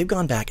technology, they've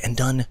gone back and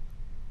done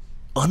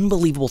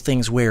unbelievable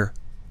things where,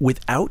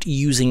 without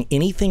using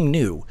anything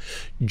new,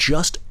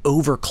 just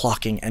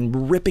overclocking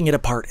and ripping it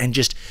apart and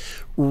just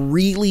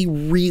really,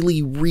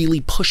 really, really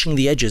pushing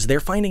the edges,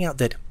 they're finding out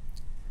that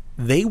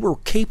they were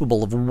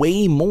capable of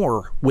way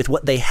more with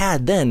what they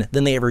had then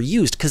than they ever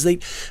used,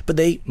 but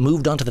they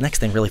moved on to the next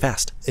thing really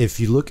fast. If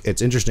you look,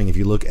 it's interesting, if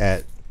you look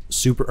at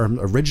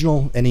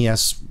original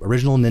NES,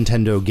 original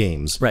Nintendo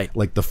games, right?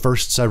 Like the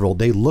first several,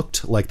 they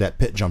looked like that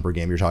pit jumper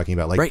game you're talking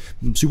about. Like right.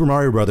 Super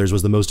Mario Brothers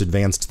was the most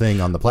advanced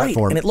thing on the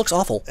platform, right. And it looks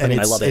awful. I mean,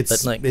 I love it.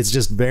 It's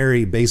just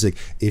very basic.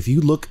 If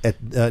you look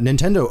at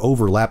Nintendo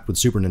overlapped with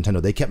Super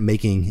Nintendo, they kept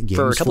making games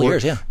for a couple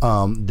years. Yeah,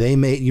 they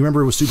made. You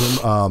remember with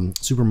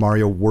Super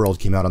Mario World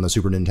came out on the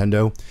Super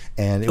Nintendo,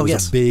 and it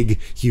was a big,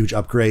 huge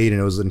upgrade, and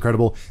it was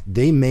incredible.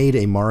 They made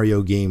a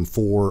Mario game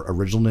for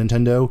original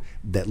Nintendo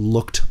that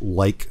looked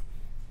like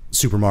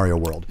Super Mario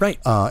World, right?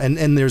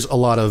 And there's a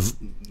lot of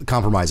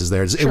compromises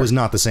there. It was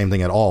not the same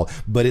thing at all,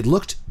 but it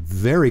looked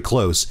very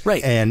close,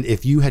 right? And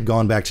if you had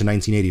gone back to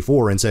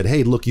 1984 and said,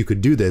 "Hey, look, you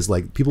could do this,"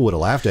 like people would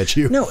have laughed at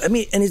you. No, I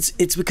mean, and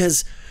it's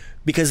because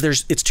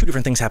it's two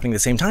different things happening at the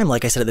same time.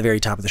 Like I said at the very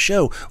top of the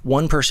show,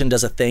 one person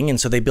does a thing, and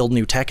so they build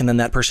new tech, and then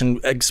that person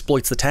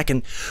exploits the tech,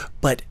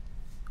 but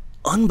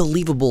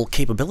unbelievable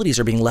capabilities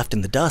are being left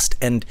in the dust,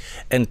 and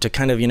to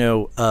kind of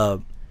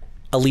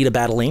Alita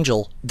Battle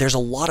Angel, there's a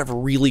lot of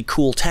really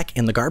cool tech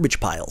in the garbage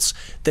piles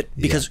that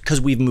because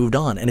we've moved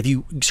on. And if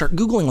you start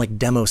Googling like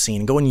demo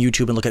scene, go on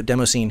YouTube and look at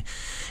demo scene,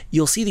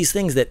 you'll see these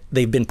things that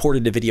they've been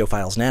ported to video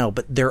files now,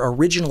 but they're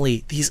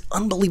originally these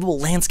unbelievable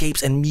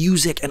landscapes and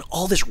music and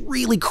all this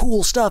really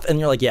cool stuff. And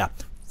you're like, yeah,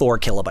 4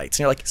 kilobytes. And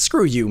you're like,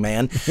 screw you,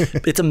 man.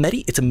 It's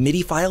a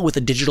MIDI file with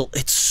a digital.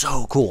 It's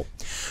so cool.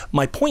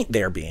 My point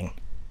there being,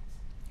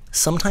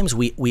 sometimes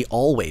we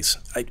always,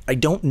 I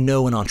don't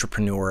know an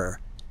entrepreneur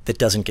that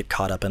doesn't get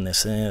caught up in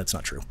this. It's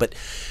not true, but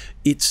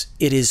it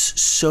is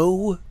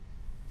so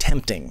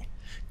tempting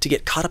to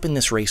get caught up in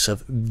this race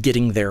of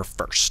getting there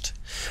first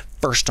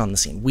on the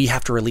scene. We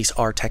have to release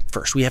our tech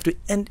first. We have to,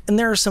 and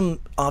there are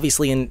some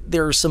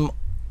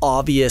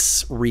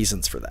obvious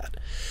reasons for that,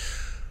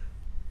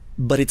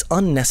 but it's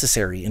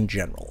unnecessary in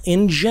general.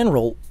 In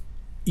general,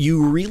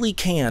 you really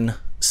can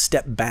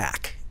step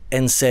back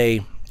and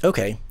say,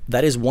 okay,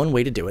 that is one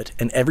way to do it,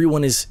 and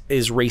everyone is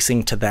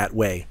racing to that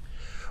way.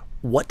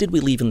 What did we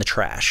leave in the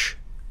trash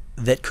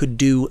that could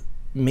do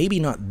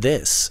maybe not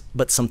this,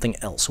 but something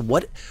else?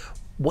 What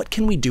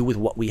can we do with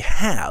what we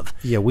have?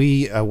 Yeah,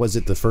 we was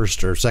it the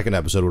first or second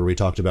episode where we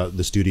talked about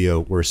the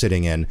studio we're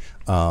sitting in.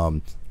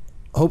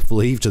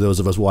 Hopefully, to those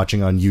of us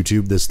watching on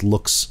YouTube, this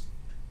looks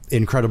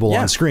incredible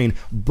on screen,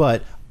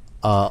 but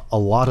a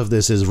lot of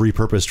this is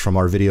repurposed from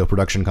our video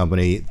production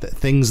company.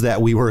 Things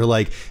that we were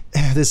like,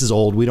 this is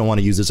old, we don't want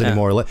to use this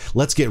anymore.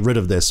 Let's get rid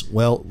of this.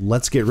 Well,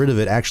 let's get rid of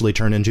it actually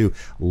turned into,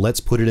 let's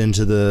put it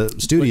into the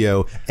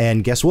studio.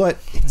 And guess what?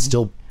 It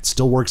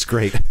still works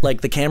great.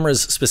 Like the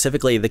cameras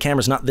specifically, the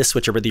camera's not this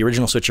switcher, but the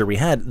original switcher we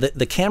had.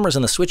 The cameras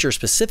and the switcher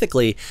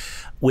specifically,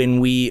 when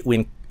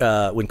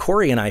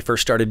Corey and I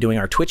first started doing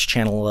our Twitch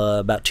channel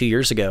about 2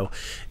 years ago,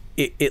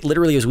 it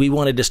literally was, we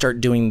wanted to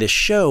start doing this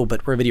show,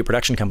 but we're a video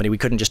production company. We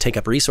couldn't just take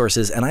up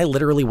resources. And I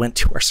literally went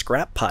to our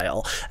scrap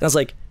pile and I was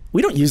like,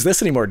 we don't use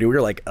this anymore, dude. We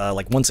were like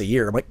once a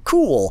year. I'm like,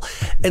 cool.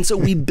 And so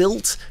we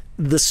built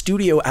the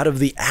studio out of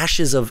the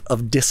ashes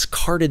of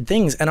discarded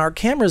things. And our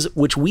cameras,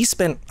 which we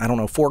spent, I don't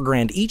know,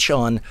 $4,000 each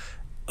on,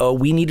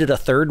 we needed a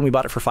third and we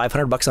bought it for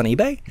 $500 on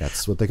eBay.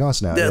 That's what they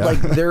cost now. Like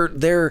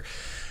they're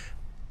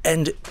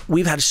and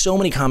we've had so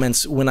many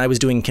comments when I was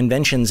doing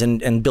conventions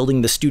and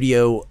building the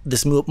studio,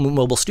 this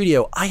mobile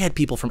studio. I had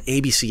people from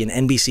ABC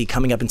and NBC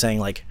coming up and saying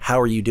like,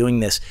 how are you doing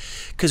this?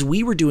 Because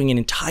we were doing an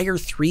entire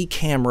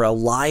 3-camera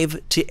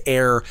live to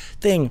air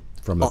thing.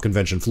 From a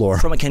convention floor.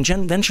 From a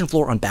convention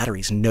floor on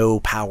batteries, no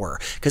power.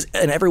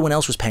 And everyone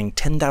else was paying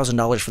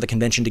 $10,000 for the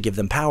convention to give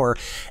them power.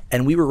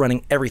 And we were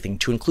running everything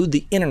to include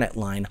the internet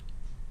line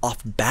off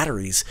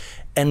batteries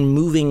and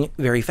moving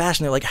very fast.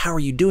 And they're like, how are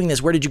you doing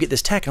this? Where did you get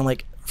this tech? And I'm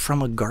like,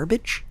 from a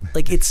garbage?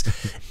 Like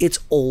it's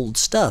old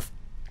stuff.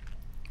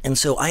 And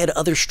so I had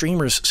other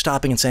streamers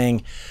stopping and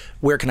saying,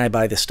 where can I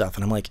buy this stuff?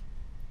 And I'm like,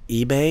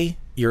 eBay,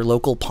 your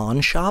local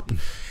pawn shop.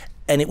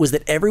 And it was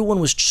that everyone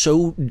was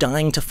so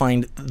dying to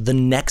find the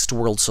next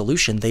world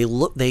solution. They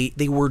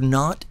were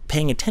not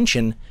paying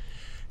attention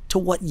to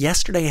what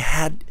yesterday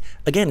had.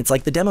 Again, it's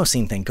like the demo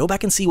scene thing. Go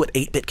back and see what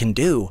 8-bit can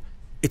do.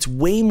 It's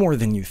way more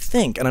than you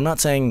think. And I'm not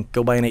saying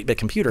go buy an 8-bit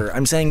computer.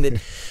 I'm saying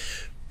that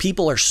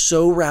people are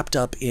so wrapped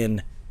up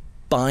in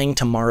buying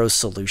tomorrow's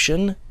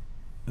solution,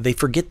 they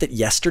forget that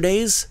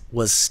yesterday's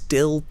was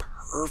still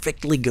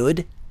perfectly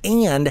good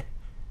and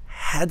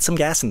had some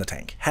gas in the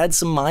tank, had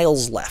some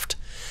miles left.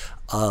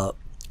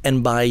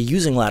 And by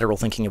using lateral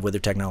thinking of wither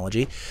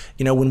technology,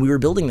 when we were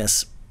building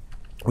this,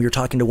 we were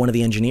talking to one of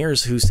the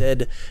engineers who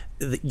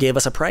gave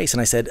us a price. And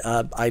I said,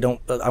 I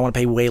want to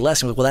pay way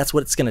less. And he was like, well, that's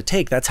what it's going to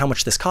take. That's how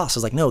much this costs. I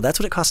was like, no, that's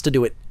what it costs to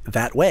do it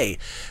that way.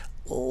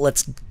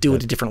 Let's do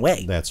it a different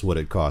way. That's what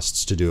it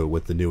costs to do it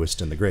with the newest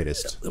and the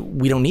greatest.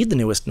 We don't need the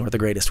newest nor the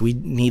greatest. We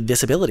need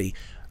this ability.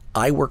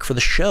 I work for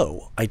the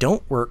show. I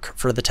don't work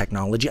for the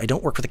technology. I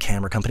don't work for the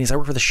camera companies. I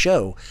work for the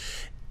show.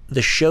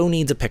 The show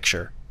needs a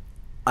picture.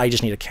 I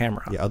just need a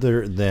camera. Yeah,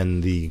 other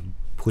than the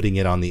putting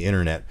it on the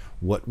internet,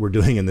 what we're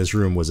doing in this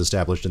room was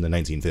established in the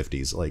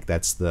 1950s. Like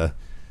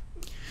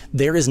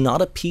there is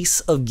not a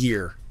piece of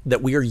gear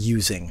that we are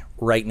using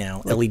right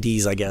now,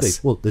 LEDs, I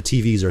guess. Well, the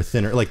TVs are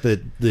thinner. Like the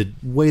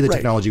way the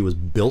technology was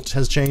built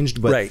has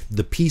changed, but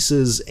the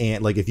pieces,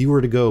 and like if you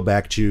were to go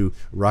back to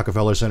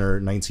Rockefeller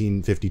Center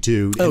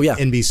 1952,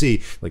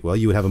 NBC, like, well,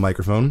 you would have a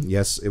microphone.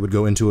 Yes, it would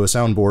go into a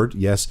soundboard.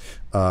 Yes,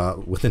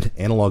 with an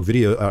analog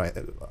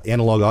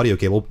audio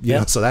cable. You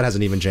know, so that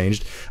hasn't even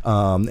changed.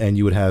 And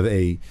you would have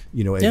a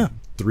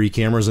 3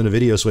 cameras and a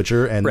video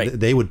switcher, and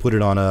they would put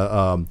it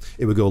on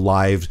it would go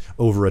live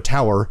over a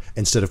tower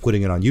instead of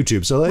putting it on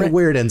YouTube. So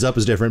where it ends up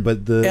is different,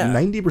 but the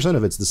 90%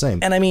 of it's the same.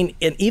 And I mean,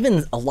 and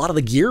even a lot of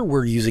the gear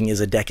we're using is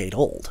a decade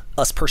old,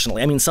 us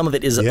personally. I mean, some of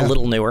it is a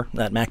little newer,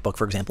 that MacBook,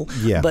 for example.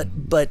 Yeah.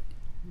 But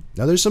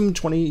now there's some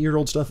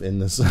 20-year-old stuff in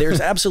this.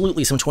 There's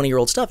absolutely some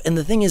 20-year-old stuff. And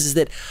the thing is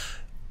that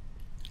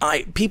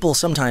people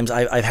sometimes,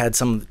 I've had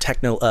some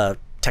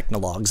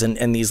technologues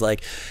and these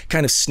like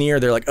kind of sneer.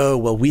 They're like, oh,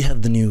 well, we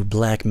have the new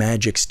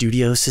Blackmagic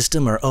studio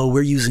system, or oh,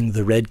 we're using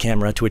the red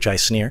camera, to which I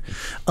sneer,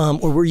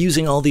 or we're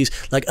using all these,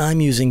 like I'm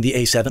using the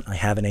A7. I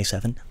have an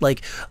A7.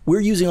 Like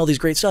we're using all these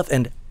great stuff,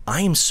 and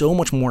I am so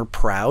much more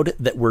proud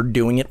that we're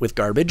doing it with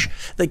garbage.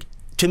 Like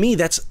to me,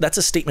 that's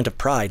a statement of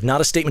pride, not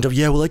a statement of,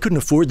 yeah, well, I couldn't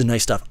afford the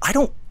nice stuff.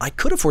 I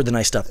could afford the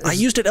nice stuff. I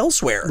used it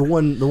elsewhere. The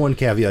one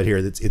caveat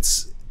here, that's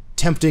it's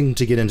tempting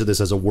to get into this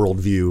as a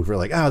worldview for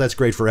like, oh, that's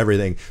great for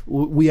everything.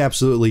 We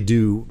absolutely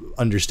do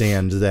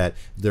understand that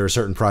there are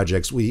certain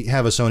projects. We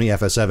have a Sony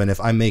FS7. If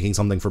I'm making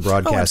something for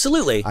broadcast,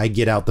 absolutely, I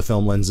get out the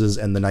film lenses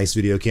and the nice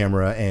video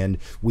camera, and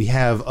we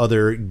have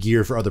other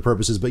gear for other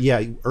purposes. But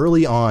yeah,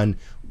 early on,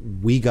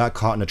 we got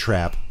caught in a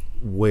trap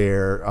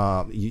where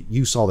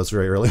you saw this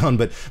very early on,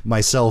 but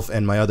myself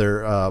and my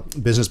other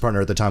business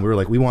partner at the time, we were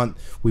like,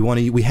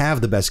 we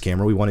have the best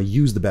camera. We want to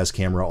use the best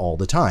camera all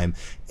the time.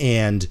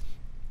 And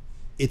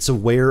it's a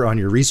wear on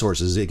your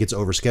resources. It gets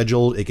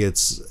overscheduled. It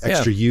gets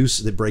extra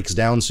use. It breaks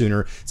down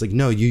sooner. It's like,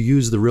 no, you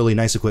use the really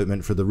nice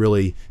equipment for the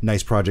really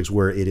nice projects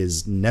where it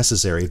is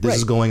necessary. If this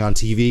is going on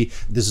TV,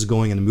 this is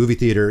going in the movie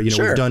theater. You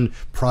know, we've done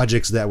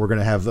projects that we're going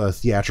to have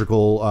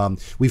theatrical.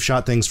 We've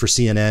shot things for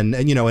CNN,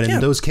 and in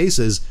those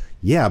cases,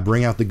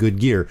 bring out the good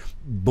gear.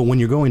 But when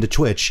you're going to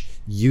Twitch,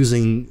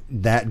 using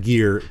that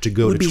gear to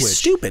go to Twitch would be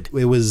stupid.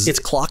 It's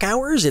clock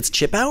hours, it's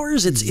chip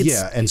hours, it's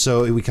and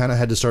so we kind of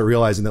had to start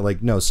realizing that,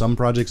 like, no, some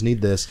projects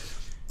need this,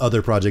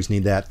 other projects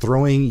need that.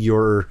 Throwing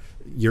your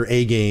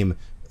A game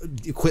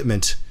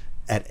equipment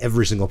at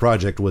every single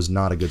project was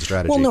not a good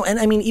strategy. Well, no, and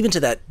I mean, even to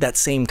that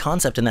same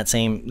concept and that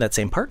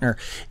same partner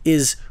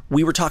is,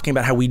 we were talking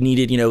about how we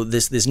needed,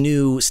 this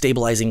new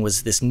stabilizing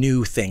was this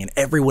new thing, and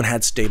everyone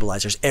had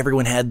stabilizers.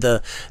 Everyone had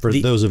For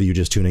those of you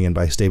just tuning in,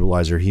 by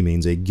stabilizer, he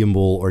means a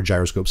gimbal or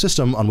gyroscope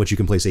system on which you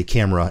can place a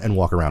camera and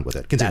walk around with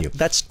it. Continue.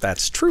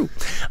 That's true.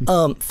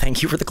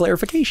 Thank you for the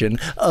clarification.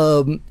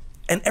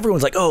 And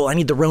everyone's like, oh, I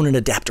need the Ronin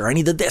adapter. I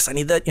need this. I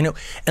need that,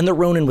 And the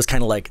Ronin was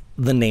kind of like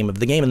the name of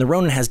the game. And the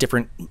Ronin has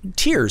different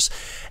tiers.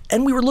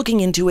 And we were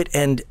looking into it.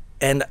 And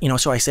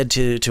so I said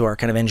to our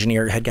kind of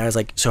engineer head guys,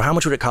 like, so how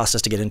much would it cost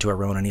us to get into a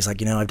Ronin? He's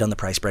like, I've done the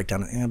price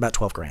breakdown, about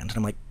 $12,000. And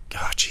I'm like,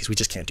 oh, geez, we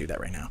just can't do that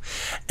right now.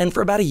 And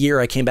for about a year,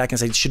 I came back and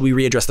said, should we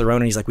readdress the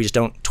Ronin? He's like, we just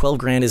don't.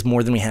 $12,000 is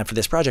more than we have for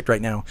this project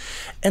right now.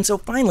 And so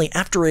finally,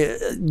 after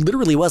it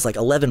literally was like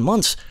 11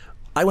 months,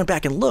 I went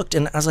back and looked,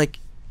 and I was like,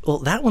 well,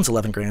 that one's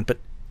 $11,000, but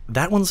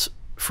that one's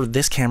for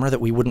this camera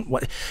that we wouldn't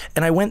want.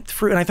 And I went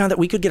through and I found that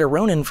we could get a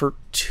Ronin for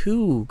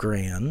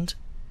 $2,000,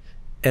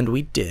 and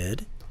we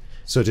did.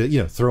 So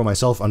to throw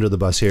myself under the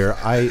bus here,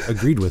 I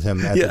agreed with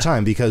him at the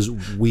time, because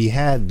we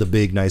had the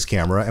big nice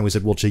camera, and we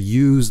said, well, to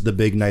use the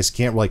big nice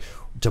camera, like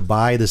to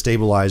buy the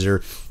stabilizer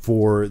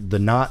for the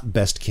not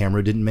best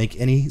camera didn't make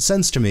any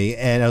sense to me.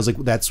 And I was like,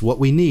 that's what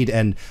we need.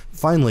 And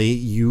finally,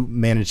 you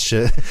managed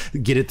to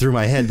get it through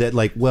my head that,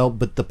 like, well,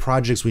 but the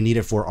projects we need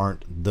it for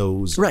aren't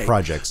those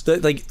projects.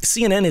 Like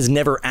CNN is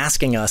never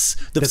asking us.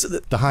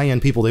 The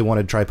high-end people, they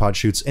wanted tripod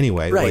shoots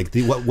anyway. Right.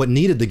 Like what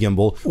needed the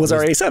gimbal was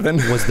our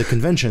A7. Was the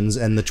conventions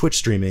and the Twitch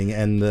streaming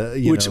and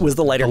which was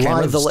the lighter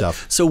camera, the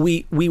stuff. So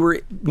we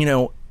were,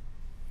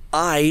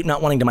 I,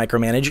 not wanting to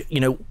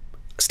micromanage,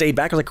 stayed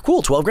back. I was like,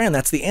 cool, $12,000,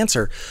 that's the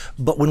answer.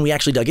 But when we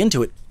actually dug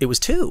into it, it was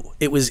 $2,000.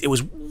 It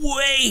was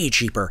way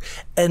cheaper.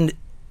 And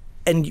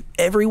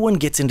everyone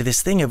gets into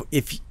this thing of,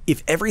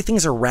 if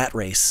everything's a rat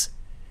race,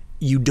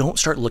 you don't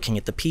start looking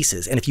at the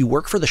pieces. And if you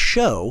work for the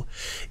show,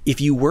 if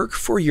you work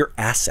for your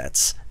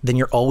assets, then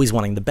you're always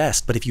wanting the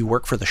best. But if you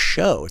work for the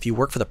show, if you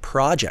work for the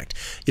project,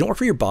 you don't work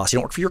for your boss, you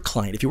don't work for your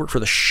client. If you work for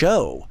the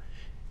show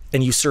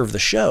and you serve the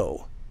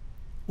show,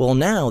 well,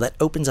 now that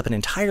opens up an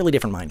entirely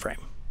different mind frame.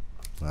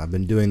 I've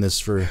been doing this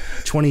for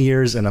 20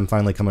 years, and I'm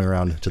finally coming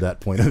around to that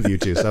point of view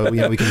too. So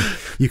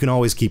you can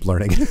always keep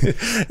learning.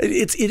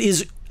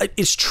 It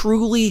is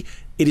truly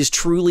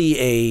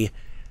a.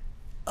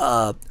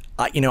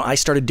 I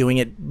started doing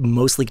it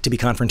mostly to be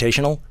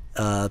confrontational,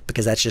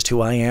 because that's just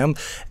who I am,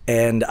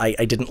 and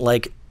I didn't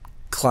like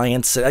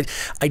clients.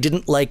 I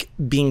didn't like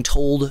being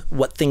told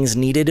what things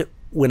needed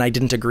when I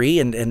didn't agree,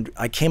 and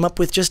I came up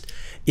with just,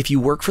 if you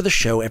work for the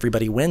show,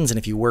 everybody wins, and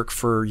if you work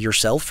for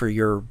yourself or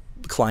your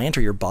client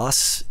or your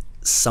boss,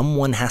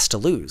 someone has to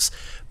lose.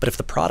 But if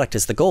the product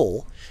is the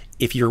goal,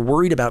 if you're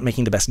worried about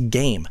making the best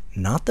game,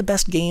 not the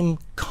best game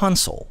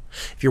console,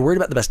 if you're worried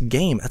about the best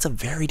game, that's a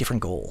very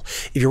different goal.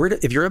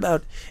 If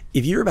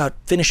you're about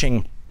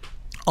finishing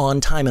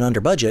on time and under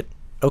budget,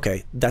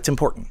 okay, that's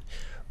important.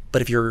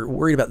 But if you're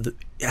worried about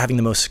having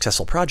the most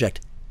successful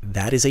project,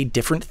 that is a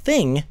different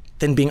thing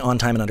than being on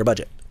time and under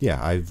budget. Yeah,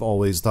 I've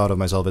always thought of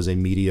myself as a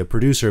media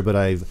producer, but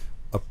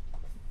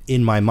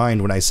in my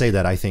mind, when I say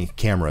that, I think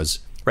cameras.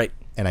 Right.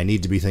 And I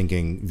need to be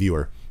thinking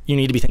viewer. You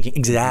need to be thinking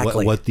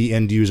exactly what the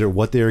end user,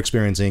 what they're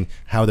experiencing,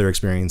 how they're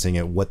experiencing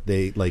it, what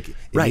they like. It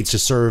needs to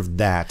serve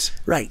that,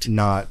 right?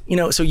 Not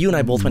So you and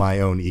I both went,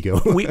 my own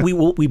ego.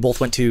 we both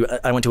went to.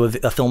 I went to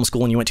a film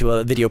school, and you went to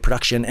a video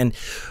production, and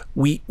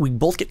we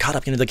both get caught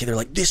up in they're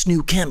like, this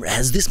new camera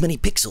has this many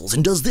pixels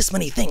and does this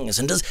many things,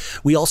 and does.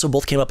 We also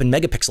both came up in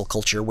megapixel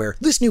culture, where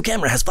this new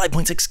camera has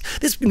 5.6,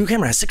 this new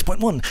camera has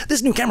 6.1,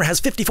 this new camera has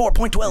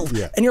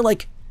 54.12, and you're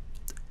like.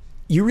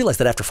 You realize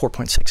that after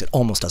 4.6, it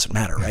almost doesn't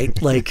matter,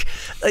 right? Like,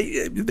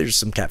 there's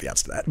some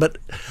caveats to that. But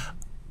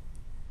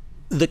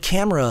the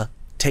camera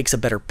takes a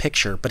better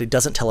picture, but it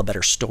doesn't tell a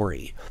better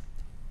story.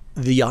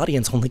 The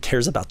audience only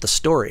cares about the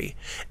story.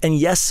 And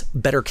yes,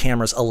 better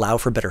cameras allow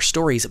for better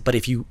stories, but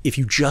if you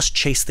just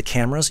chase the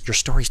cameras, your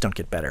stories don't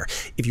get better.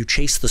 If you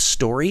chase the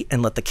story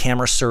and let the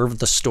camera serve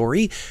the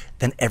story,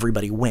 then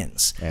everybody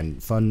wins.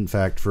 And fun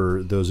fact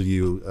for those of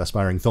you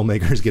aspiring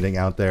filmmakers getting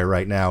out there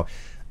right now,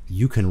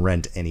 you can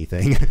rent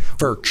anything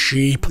for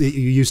cheap. It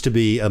used to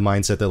be a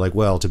mindset that like,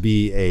 well, to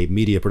be a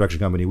media production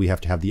company, we have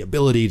to have the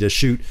ability to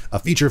shoot a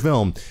feature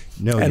film.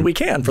 No, and we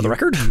can, for the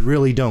record. You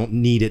really don't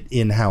need it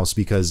in-house,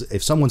 because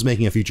if someone's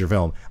making a feature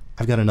film,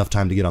 I've got enough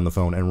time to get on the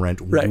phone and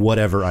rent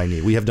whatever I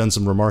need. We have done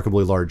some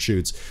remarkably large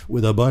shoots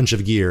with a bunch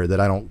of gear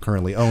that I don't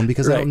currently own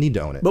because I don't need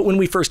to own it. But when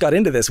we first got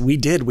into this, we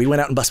went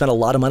out and spent a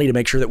lot of money to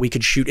make sure that we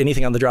could shoot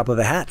anything on the drop of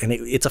a hat. And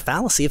it's a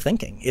fallacy of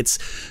thinking. It's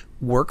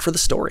work for the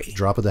story.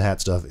 Drop of the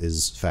hat stuff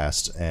is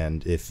fast.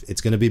 And if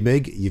it's going to be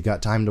big, you've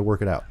got time to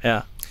work it out.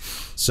 Yeah.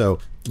 So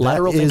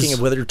lateral thinking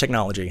of withered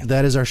technology.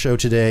 That is our show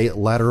today.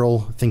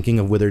 Lateral thinking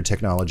of withered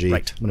technology.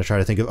 Right. I'm going to try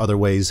to think of other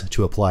ways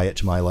to apply it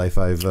to my life.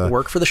 I've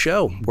work for the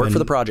show. Work for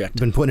the project.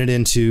 Been putting it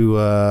into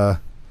our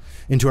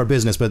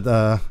business, but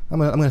I'm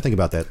going to think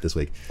about that this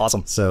week.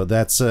 Awesome. So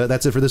that's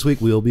it for this week.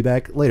 We'll be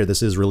back later.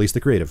 This is Release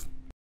the Creative.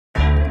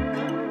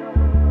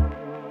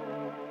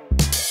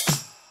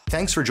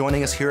 Thanks for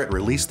joining us here at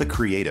Release the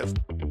Creative.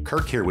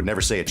 Kirk here would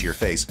never say it to your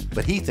face,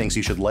 but he thinks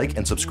you should like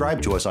and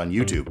subscribe to us on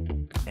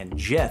YouTube. And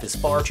Jeff is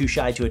far too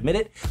shy to admit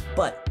it,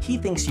 but he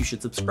thinks you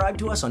should subscribe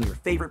to us on your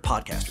favorite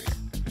podcast reader.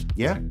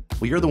 Yeah?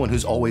 Well, you're the one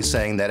who's always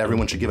saying that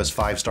everyone should give us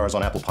 5 stars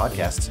on Apple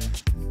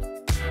Podcasts.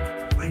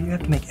 Why do you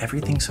have to make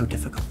everything so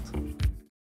difficult?